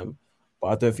single time, but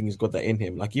I don't think he's got that in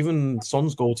him. Like, even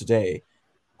Son's goal today,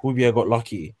 Højbjerg got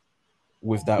lucky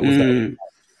with that. You know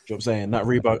what I'm saying? That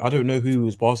rebound, I don't know who he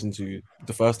was passing to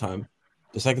the first time.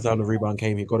 The second time the rebound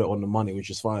came, he got it on the money, which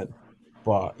is fine.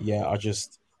 But yeah, I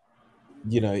just,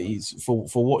 he's for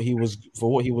what he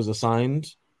was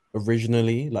assigned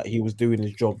originally, like, he was doing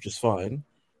his job just fine.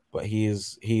 But he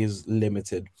is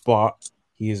limited. But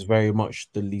he is very much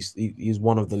the least. He's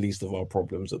one of the least of our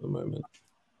problems at the moment.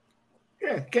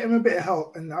 Yeah, get him a bit of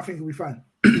help, and I think he'll be fine.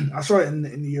 I saw it in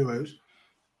the Euros.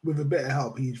 With a bit of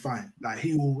help, he's fine. Like,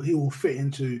 he will fit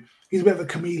into. He's a bit of a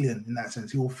chameleon in that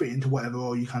sense. He will fit into whatever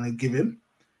role you kind of give him.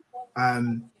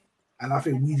 And I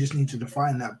think we just need to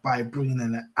define that by bringing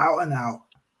in an out-and-out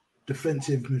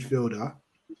defensive midfielder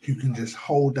who can just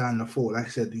hold down the fort. Like I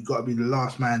said, you've got to be the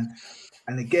last man.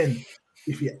 And again,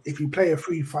 if you play a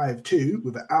 3-5-2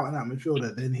 with an out-and-out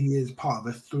midfielder, then he is part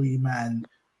of a three-man,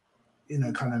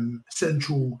 kind of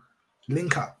central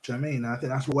link-up. Do you know what I mean? I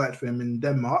think that's what worked for him in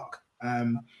Denmark.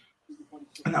 And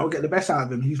that will get the best out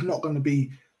of him. He's not going to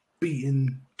be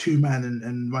beating two-man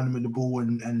and running with the ball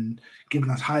and giving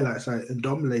us highlights like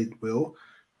Ndombele will.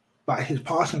 But his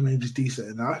passing range is decent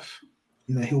enough.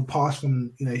 He'll pass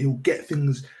from, he'll get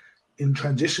things in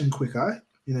transition quicker.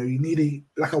 You need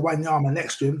like a Wanyama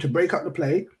next to him to break up the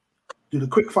play, do the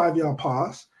quick 5-yard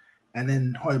pass, and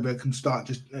then Højbjerg can start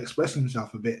just expressing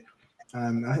himself a bit. I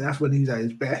think that's when he's at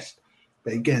his best.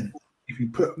 But again, if you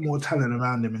put more talent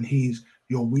around him and he's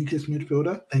your weakest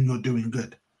midfielder, then you're doing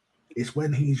good. It's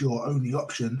when he's your only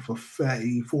option for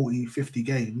 30, 40, 50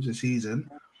 games a season,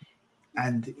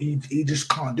 and he just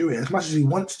can't do it as much as he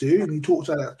wants to. And he talk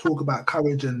about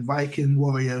courage and Viking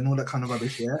warrior and all that kind of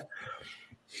rubbish. Yeah,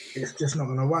 it's just not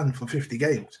going to run for 50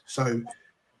 games. So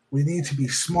we need to be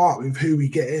smart with who we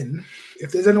get in.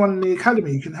 If there's anyone in the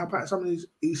academy who can help out some of these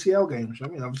ECL games, I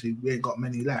mean, obviously we ain't got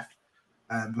many left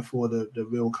before the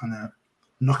real kind of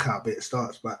knockout bit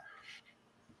starts. But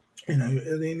you know,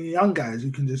 the young guys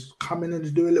who can just come in and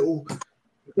just do a little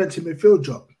defensive midfield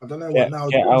job. I don't know what now.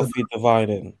 Get Alfie Devine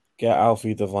in. Get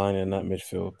Alfie Devine in that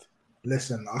midfield.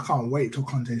 Listen, I can't wait till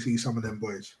Conte sees some of them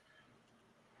boys.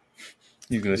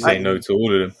 He's going to say no to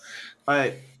all of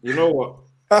them. You know what?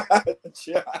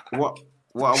 what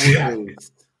I would say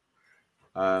is,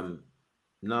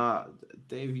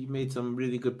 Dave, you made some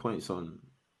really good points on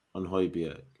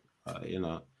Højbjerg, you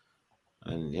know,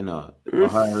 and you know,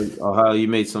 how you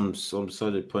made some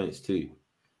solid points too.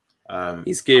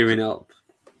 He's gearing up.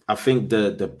 I think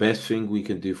the best thing we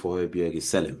can do for Højbjerg is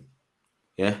sell him.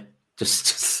 Yeah,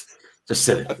 just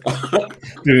sell him.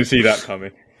 Didn't see that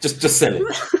coming. Just sell him.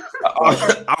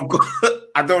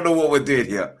 I don't know what we're doing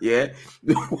here. Yeah,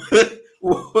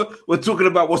 we're talking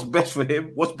about what's best for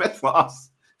him, what's best for us.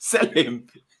 Sell him,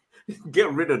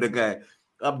 get rid of the guy.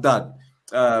 I'm done.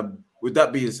 With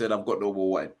that being said, I've got no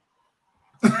more wine.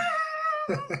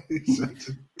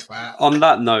 On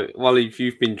that note, while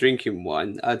you've been drinking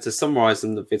wine, to summarise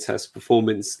on the Vitesse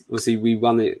performance, obviously we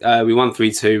won it. We won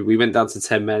 3-2. We went down to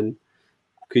 10 men.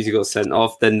 Kuzi got sent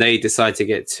off. Then they decided to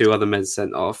get 2 other men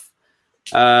sent off.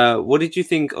 What did you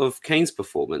think of Kane's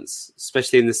performance,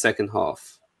 especially in the second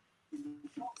half?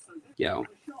 Yeah,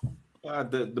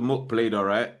 the Mook played all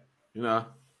right. You know,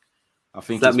 I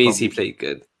think that means he played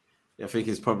good. I think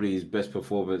it's probably his best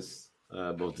performance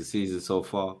of the season so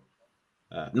far.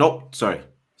 It's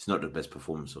not the best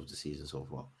performance of the season so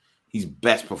far. His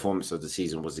best performance of the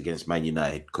season was against Man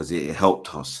United because it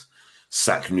helped us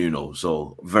sack Nuno.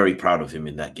 So very proud of him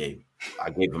in that game. I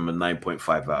gave him a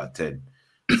 9.5 out of 10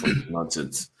 for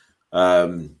nonsense.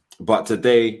 But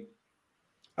today,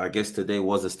 I guess today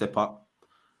was a step up.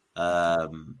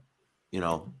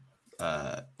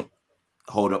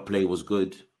 Hold up play was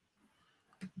good.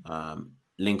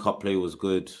 Link up play was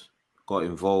good. Got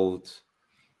involved.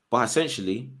 But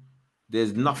essentially,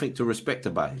 there's nothing to respect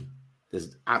about him.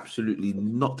 There's absolutely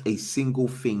not a single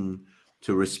thing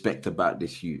to respect about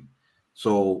this youth.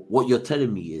 So what you're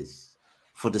telling me is,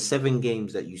 for the 7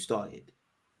 games that you started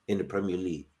in the Premier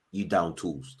League, you down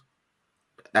tools.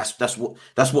 That's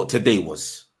what today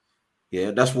was.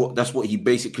 Yeah, that's what he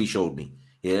basically showed me.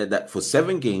 Yeah, that for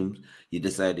 7 games, you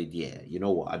decided, yeah, you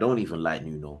know what, I don't even like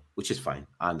Nuno, which is fine.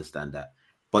 I understand that.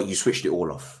 But you switched it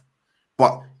all off.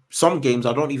 But some games,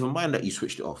 I don't even mind that you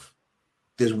switched it off.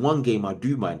 There's one game I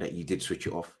do mind that you did switch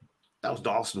it off. That was the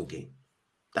Arsenal game.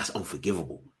 That's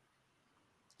unforgivable.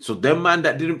 So them man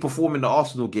that didn't perform in the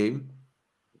Arsenal game,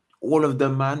 all of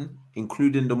them man,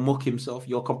 including the Mook himself,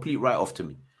 you're a complete write-off to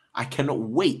me. I cannot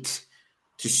wait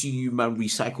to see you man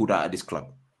recycled out of this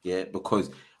club. Yeah,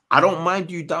 because I don't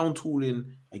mind you down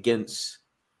tooling against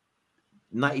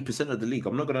 90% of the league.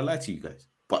 I'm not going to lie to you guys.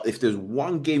 But if there's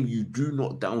one game you do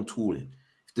not down tool in,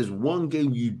 if there's one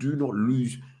game you do not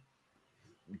lose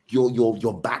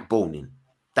your backbone in,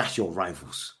 that's your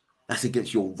rivals. That's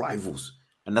against your rivals.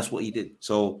 And that's what he did.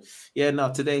 So, yeah, now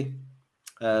today,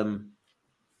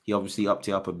 he obviously upped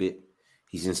it up a bit.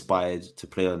 He's inspired to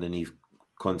play underneath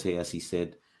Conte, as he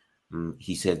said.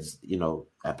 He said, you know,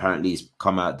 apparently it's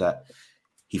come out that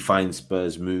he finds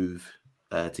Spurs' move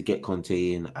to get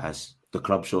Conte in as the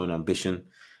club showing ambition.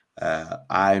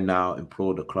 I now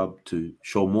implore the club to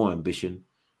show more ambition,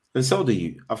 and so do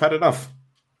you. I've had enough.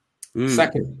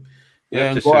 Sack him.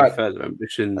 Yeah, to show further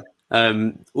ambition.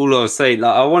 All I was saying,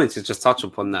 I wanted to just touch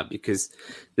upon that because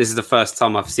this is the first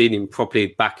time I've seen him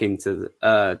properly back into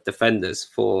defenders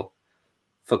for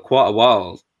quite a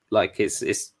while. Like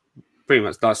it's pretty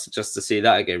much nice just to see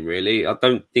that again. Really, I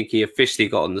don't think he officially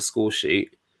got on the score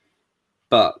sheet,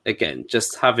 but again,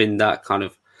 just having that kind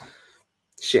of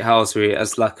shithousery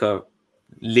as like a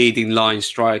leading line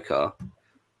striker,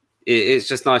 it's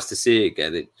just nice to see it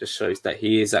again. It just shows that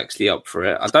he is actually up for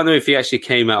it. I don't know if he actually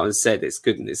came out and said it's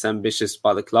good and it's ambitious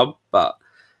by the club, but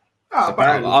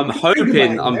I'm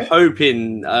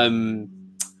hoping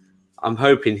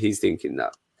he's thinking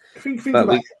that. Think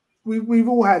about it. We've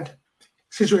all had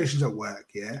situations at work,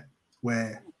 yeah,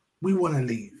 where we want to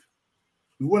leave.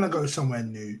 We want to go somewhere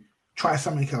new, try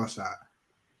something else out.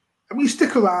 And we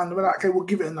stick around and we're like, okay, we'll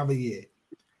give it another year.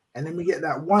 And then we get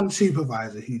that one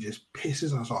supervisor who just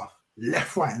pisses us off,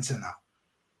 left, right, and center.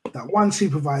 That one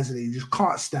supervisor that you just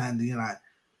can't stand, and you're like,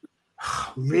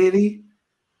 really?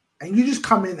 And you just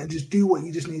come in and just do what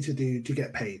you just need to do to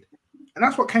get paid. And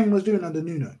that's what Kane was doing under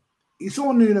Nuno. He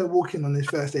saw Nuno walking on his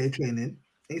first day of training, and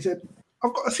he said,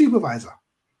 I've got a supervisor.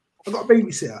 I've got a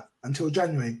babysitter until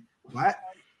January, right?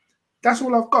 That's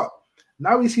all I've got.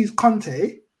 Now he sees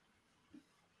Conte,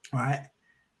 right?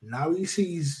 Now he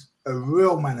sees a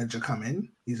real manager come in.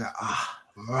 He's like,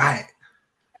 right.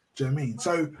 Do you know what I mean?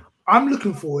 So I'm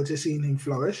looking forward to seeing him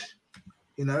flourish,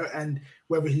 you know, and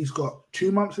whether he's got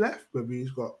 2 months left, whether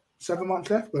he's got 7 months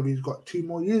left, whether he's got 2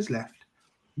 more years left,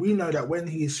 we know that when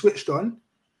he is switched on,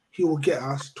 he will get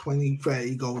us 20,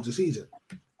 30 goals a season.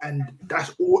 And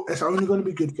that's only going to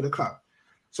be good for the club.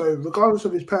 So regardless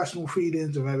of his personal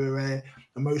feelings and whether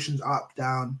emotions up,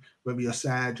 down, whether you're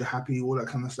sad, you're happy, all that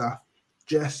kind of stuff,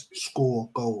 just score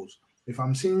goals. If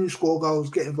I'm seeing you score goals,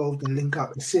 get involved in link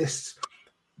up assists,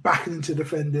 backing into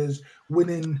defenders,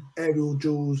 winning aerial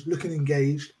duels, looking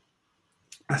engaged,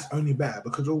 that's only better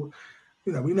because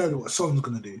we know what Son's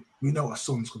going to do. We know what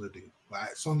Son's going to do,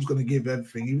 right? Son's going to give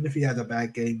everything. Even if he has a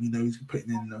bad game, you know he's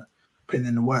putting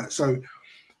in the work. So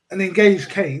an engaged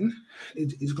Kane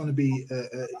is going to be,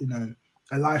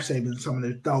 a lifesaver in some of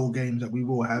the dull games that we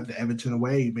will have, the Everton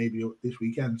away maybe this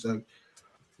weekend. So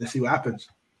let's see what happens.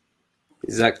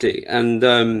 Exactly.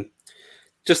 And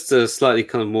just a slightly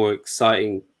kind of more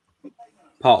exciting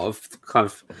part of kind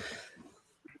of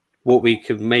what we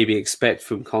could maybe expect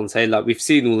from Conte. Like we've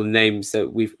seen all the names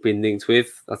that we've been linked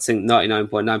with. I think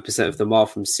 99.9% of them are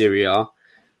from Serie A.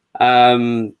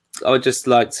 I would just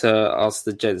like to ask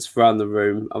the gents around the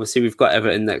room. Obviously, we've got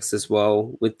Everton next as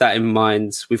well. With that in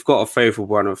mind, we've got a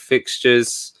favourable run of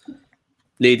fixtures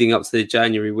leading up to the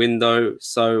January window.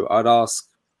 So I'd ask,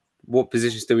 what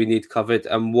positions do we need covered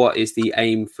and what is the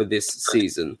aim for this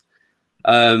season?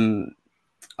 Ahayo,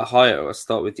 I'll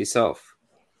start with yourself.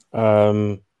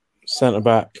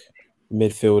 Centre-back,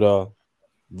 midfielder,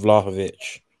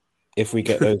 Vlahovic. If we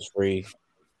get those three,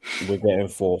 we're getting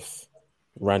fourth.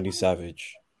 Randy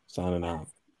Savage, signing out.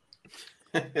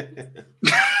 I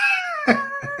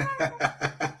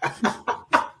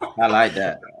like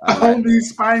that. Only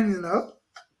spine, you know.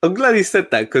 I'm glad he said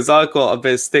that because I got a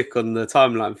bit of stick on the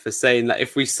timeline for saying that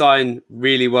if we sign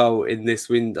really well in this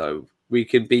window, we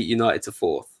can beat United to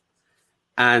fourth.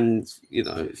 And, you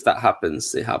know, if that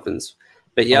happens, it happens.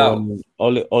 But yeah.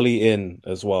 Ollie in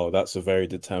as well. That's a very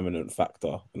determinant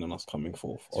factor in us coming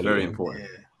fourth. It's very important.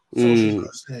 Yeah. So she's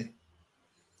got to stay.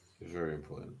 Very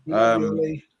important.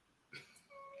 No,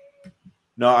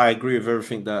 I agree with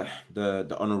everything that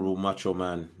the honourable macho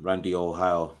man Randy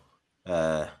Ohio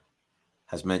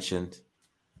has mentioned.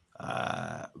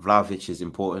 Vlahovic is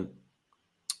important.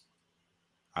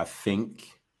 I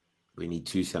think we need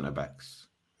 2 centre backs,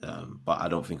 but I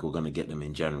don't think we're going to get them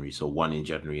in January. So 1 in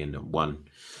January and then 1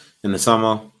 in the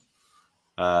summer.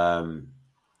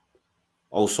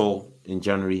 Also in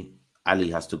January,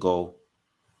 Ali has to go.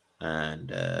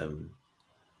 And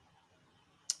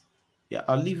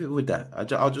I'll leave it with that.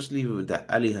 I'll just leave it with that.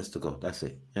 Ali has to go. That's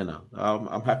it. You know,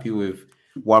 I'm happy with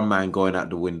one man going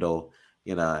out the window,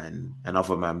 you know, and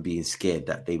another man being scared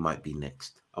that they might be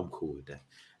next. I'm cool with that.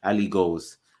 Ali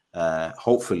goes.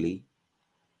 Hopefully,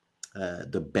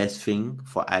 the best thing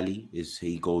for Ali is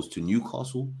he goes to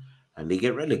Newcastle and they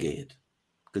get relegated.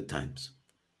 Good times.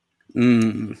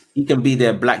 He can be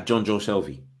their black John Joe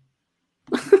Shelby.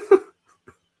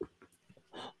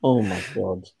 Oh my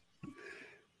God.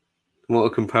 What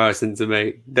a comparison to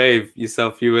make. Dave,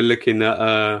 yourself, you were looking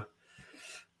at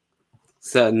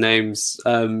certain names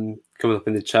coming up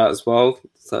in the chat as well.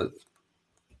 So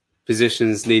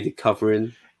positions needed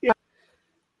covering. Yeah.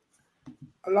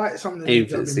 I like some of the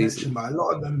names that have been mentioned, but a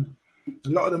lot of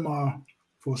them are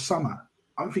for summer.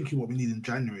 I'm thinking what we need in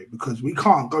January because we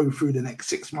can't go through the next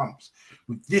 6 months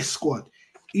with this squad.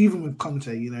 Even with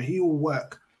Conte, you know, he will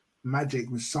work magic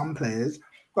with some players,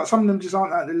 but some of them just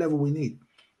aren't at the level we need.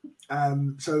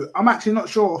 So I'm actually not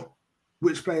sure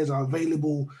which players are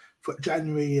available for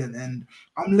January, and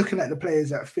I'm looking at the players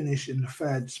that finish in the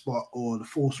 3rd spot or the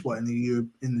 4th spot in the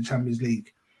Champions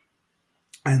League,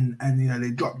 and you know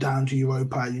they drop down to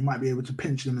Europa. You might be able to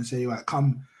pinch them and say, right,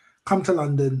 come to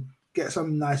London, get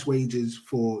some nice wages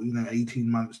for 18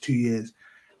 months, 2 years,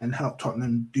 and help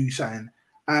Tottenham do something.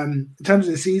 In terms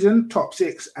of the season, top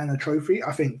 6 and a trophy.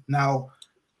 I think now,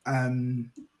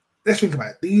 let's think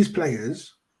about it. These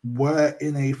players were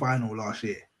in a final last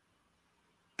year.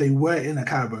 They were in a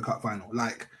Carabao Cup final,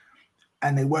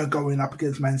 and they were going up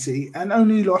against Man City and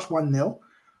only lost 1-0.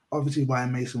 Obviously,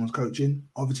 Ryan Mason was coaching.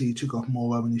 Obviously, he took off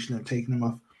Moura when he shouldn't have taken him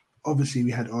off. Obviously,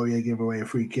 we had Aurier give away a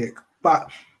free kick, but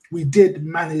we did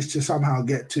manage to somehow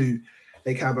get to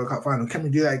a Carabao Cup final. Can we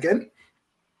do that again?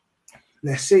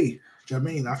 Let's see. Do you know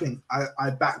what I mean? I think I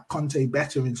back Conte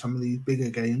better in some of these bigger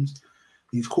games,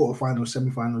 these quarterfinals,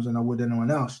 semi-finals, than I would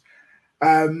anyone else.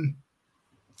 And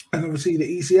obviously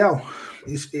the ECL,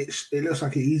 it looks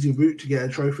like an easy route to get a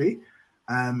trophy.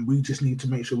 We just need to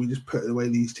make sure we just put away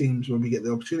these teams when we get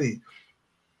the opportunity.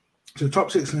 So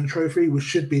top 6 in the trophy, which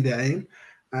should be the aim.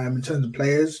 In terms of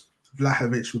players,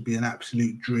 Vlahovic would be an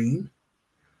absolute dream,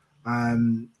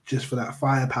 just for that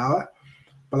firepower.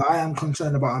 But I am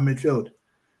concerned about our midfield.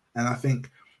 And I think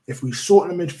if we sort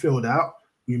the midfield out,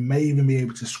 we may even be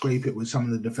able to scrape it with some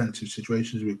of the defensive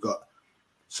situations we've got.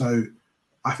 So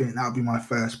I think that would be my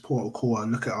first port of call. I'll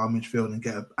look at our midfield and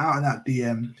get out and out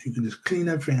DM who can just clean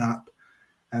everything up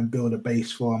and build a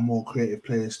base for our more creative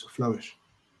players to flourish.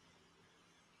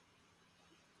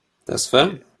 That's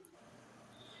fair.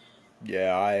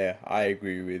 Yeah, I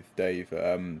agree with Dave.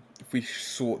 If we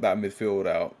sort that midfield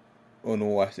out in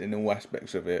all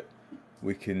aspects of it,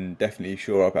 we can definitely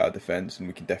shore up our defence and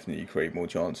we can definitely create more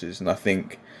chances. And I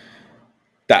think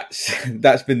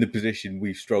that's been the position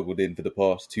we've struggled in for the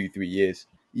past 2-3 years.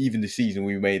 Even the season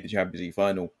we made the Champions League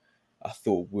final, I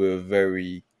thought we were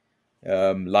very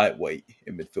lightweight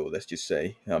in midfield, let's just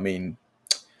say. I mean,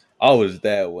 I was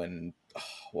there when,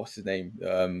 what's his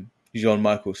name?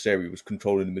 Jean-Michel Seri was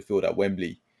controlling the midfield at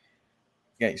Wembley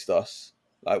against us.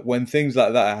 Like, when things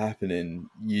like that are happening,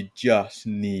 you just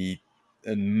need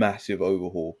a massive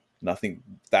overhaul. And I think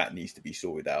that needs to be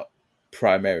sorted out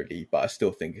primarily, but I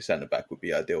still think a centre-back would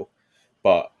be ideal.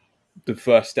 But the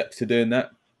first steps to doing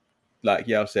that, like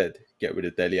Yao said, get rid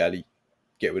of Dele Alli,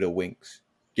 get rid of Winks,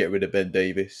 get rid of Ben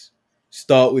Davis.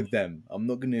 Start with them.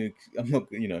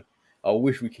 I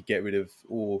wish we could get rid of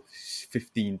all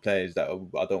 15 players that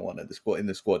I don't want in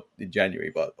the squad in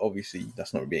January, but obviously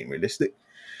that's not being realistic.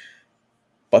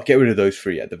 But get rid of those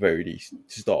 3 at the very least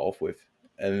to start off with,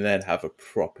 and then have a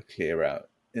proper clear out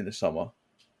in the summer.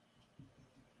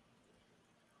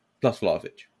 Plus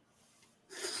Vlahovic.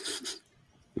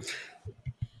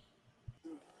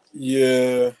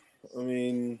 Yeah, I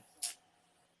mean,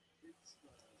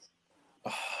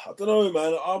 I don't know,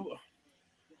 man.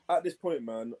 At this point,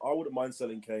 man, I wouldn't mind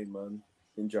selling Kane, man,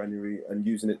 in January and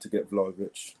using it to get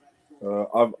Vlahovic.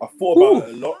 I thought about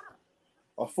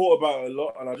it a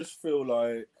lot. And I just feel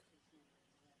like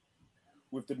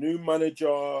with the new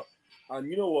manager, and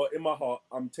you know what, in my heart,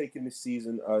 I'm taking this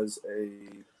season as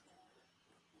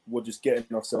we're just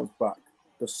getting ourselves back.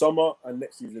 The summer and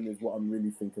next season is what I'm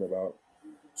really thinking about.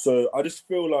 So I just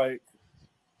feel like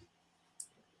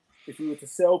if we were to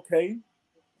sell Kane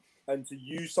and to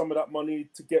use some of that money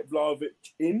to get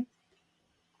Vlahovic in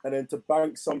and then to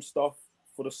bank some stuff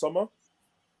for the summer,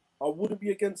 I wouldn't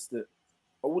be against it.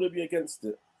 This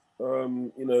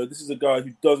is a guy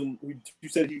who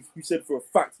said for a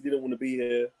fact he didn't want to be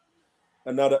here.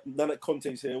 And now that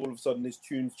Conte's here, all of a sudden his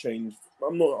tune's changed.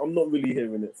 I'm not really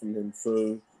hearing it from him.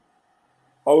 So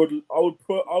I would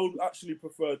actually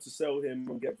prefer to sell him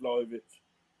and get Vlahovic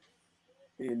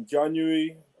in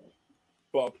January,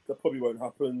 but that probably won't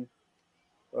happen.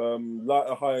 Like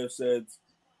Ohio said,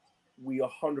 we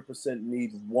 100%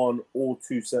 need 1 or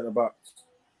 2 centre backs.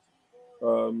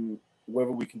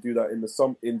 Whether we can do that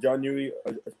in January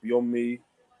is beyond me.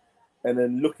 And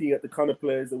then looking at the kind of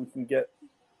players that we can get,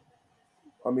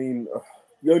 I mean,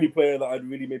 the only player that I'd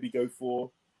really maybe go for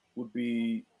would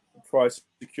be try to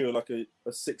secure like a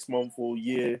 6-month or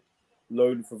year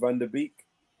loan for Van der Beek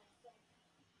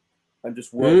and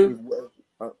just work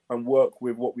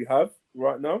with what we have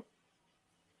right now.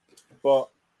 But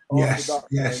after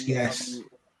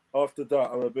that,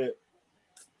 I'm a bit,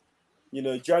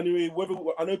 January.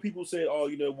 I know people say,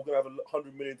 we're gonna have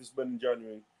 100 million to spend in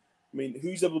January. I mean,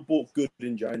 who's ever bought good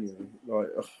in January? Like,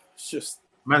 it's just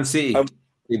Man City.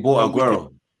 They bought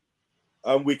Aguero,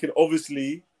 and we can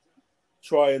obviously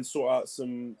try and sort out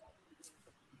some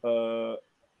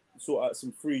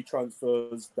free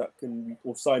transfers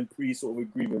or sign sort of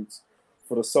agreements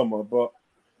for the summer. But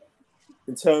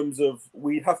in terms of,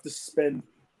 we'd have to spend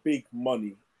big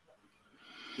money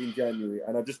in January,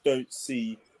 and I just don't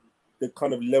see the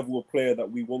kind of level of player that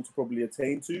we want to probably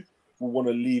attain to will want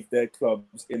to leave their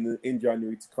clubs in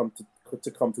January to come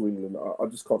to England. I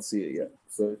just can't see it yet.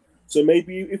 So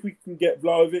maybe if we can get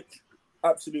Vlahovic,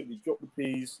 absolutely drop the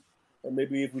P's, and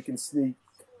maybe if we can sneak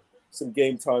some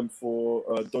game time for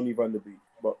Donny van der Beek.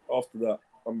 But after that,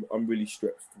 I'm really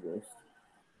stretched, to be honest.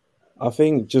 I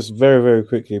think just very, very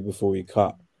quickly before we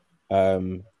cut,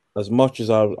 as much as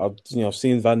I've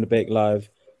seen Van der Beek live,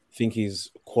 think he's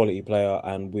a quality player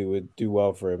and we would do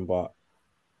well for him, but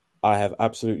I have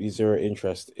absolutely zero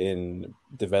interest in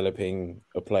developing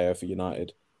a player for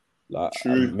United. Like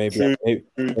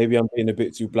maybe I'm being a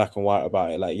bit too black and white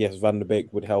about it. Like, yes, Van der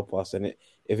Beek would help us, and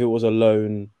if it was a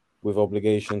loan with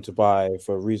obligation to buy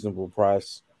for a reasonable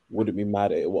price, wouldn't be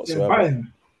mad at it whatsoever.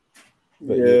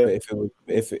 But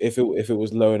if it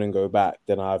was loan and go back,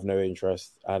 then I have no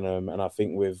interest. And I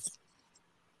think with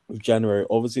January,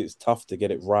 obviously it's tough to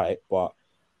get it right, but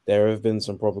there have been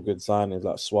some proper good signings.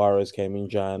 Like Suarez came in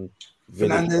Jan,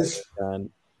 Fernandes.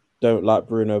 Don't like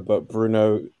Bruno, but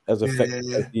Bruno, as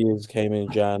effective as he is, came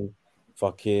in Jan.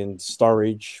 Fucking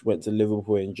Sturridge went to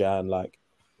Liverpool in Jan. Like,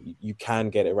 you can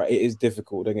get it right. It is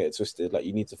difficult. Don't get it twisted. Like,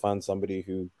 you need to find somebody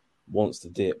who wants to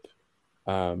dip,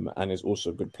 and is also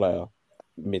a good player.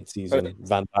 Mid-season,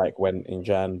 Van Dijk went in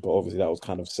Jan, but obviously that was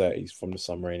kind of 30s from the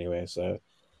summer anyway. So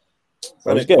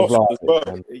and it costs as well.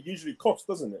 It usually costs,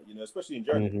 doesn't it? You know, especially in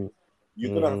January, Mm-hmm.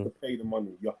 you're gonna have to pay the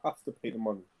money. You have to pay the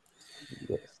money.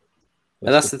 Yes.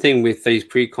 And that's the thing with these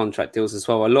pre-contract deals as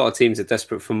well. A lot of teams are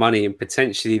desperate for money, and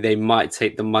potentially they might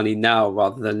take the money now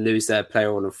rather than lose their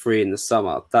player on a free in the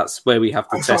summer. That's where we have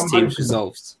to test teams'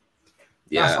 results.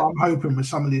 That's what I'm hoping with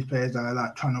some of these players that are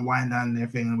like trying to wind down their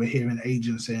thing, and we're hearing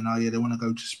agents saying, "Oh yeah, they want to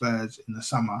go to Spurs in the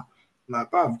summer." Like,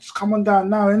 bruv, just come on down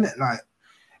now, innit? Like,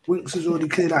 Winks has already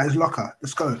cleared out his locker.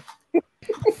 Let's go.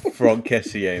 Franck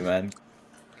Kessié, man.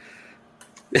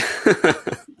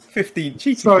 15,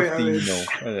 cheeky Sorry, 15 mil.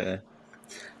 I don't know.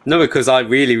 No, because I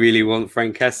really, really want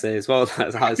Franck Kessié as well.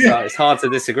 It's hard to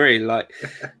disagree. Like,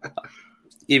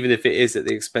 even if it is at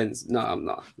the expense, no, I'm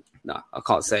not. No, I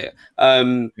can't say it.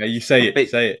 Yeah, you say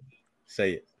it.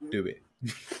 Say it. Do it.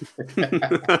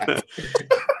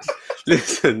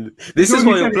 Listen, this is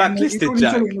why you're blacklisted,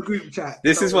 Jack.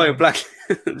 This is why you're black.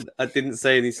 I didn't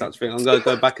say any such thing. I'm going to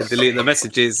go back and delete the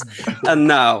messages. And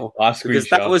now, because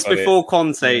that was before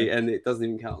Conte, and it doesn't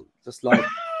even count. Just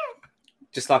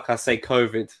like I say,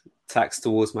 COVID tax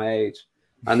towards my age.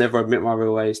 I never admit my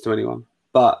real age to anyone.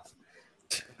 But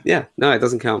yeah, no, it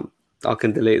doesn't count. I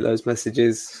can delete those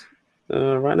messages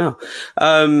right now.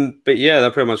 But yeah,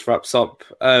 that pretty much wraps up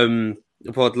the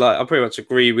pod. Like, I pretty much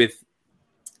agree with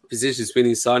positions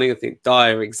winning signing. I think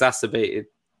Dyer exacerbated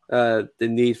the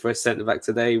need for a centre back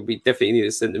today. We definitely need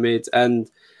a centre mid and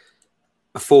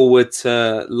a forward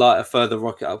to light a further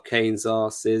rocket up Kane's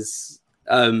arse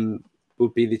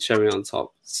would be the cherry on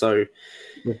top. So,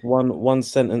 with one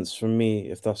sentence from me,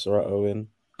 if that's all right, Owen.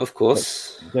 Of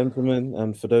course, but, gentlemen,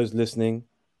 and for those listening,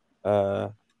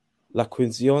 la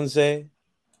quinzione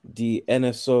di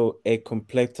NSO è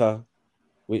completa,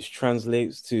 which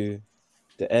translates to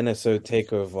the NSO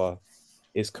takeover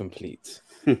is complete.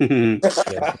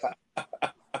 Yeah.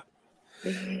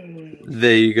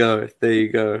 There you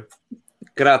go.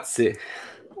 Grazie.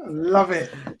 Love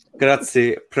it.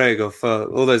 Grazie, prego, for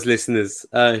all those listeners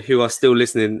who are still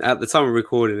listening. At the time of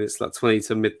recording, it's like 20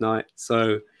 to midnight.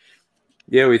 So,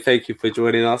 yeah, we thank you for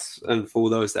joining us, and for all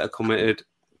those that have commented.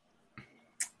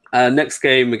 Next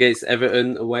game against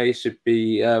Everton away should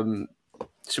be a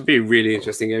really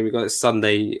interesting game. We've got a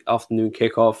Sunday afternoon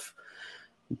kickoff.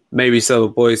 Maybe some of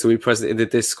the boys will be present in the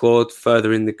Discord,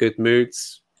 further in the good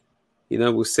moods. You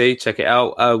know, we'll see. Check it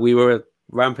out. We were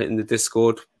rampant in the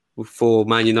Discord for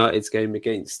Man United's game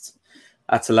against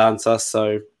Atalanta,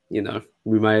 so, you know,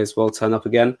 we may as well turn up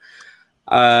again.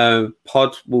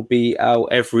 Pod will be out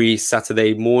every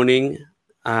Saturday morning,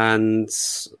 and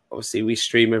obviously we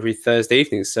stream every Thursday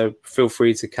evening, so feel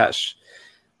free to catch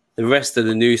the rest of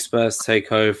the new Spurs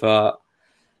takeover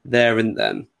there and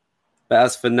then. But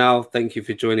as for now, thank you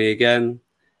for joining again.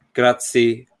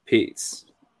 Grazie, peace.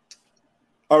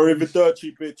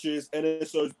 Arrivederci, bitches.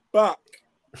 NSO's back.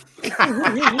 On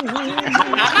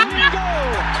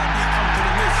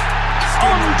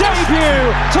debut,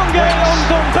 Tunge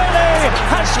Ndombele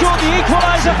has scored the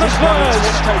equaliser for Spurs.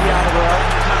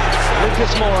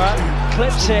 Lucas Moura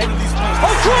clips it.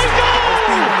 Oh, great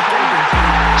goal!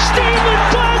 Stephen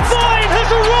Bergwijn has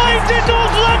arrived in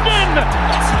North London.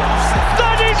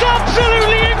 That is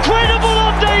absolutely incredible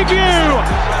on debut.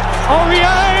 Oh,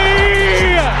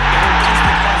 yay!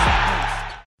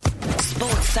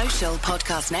 Sports Social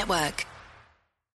Podcast Network.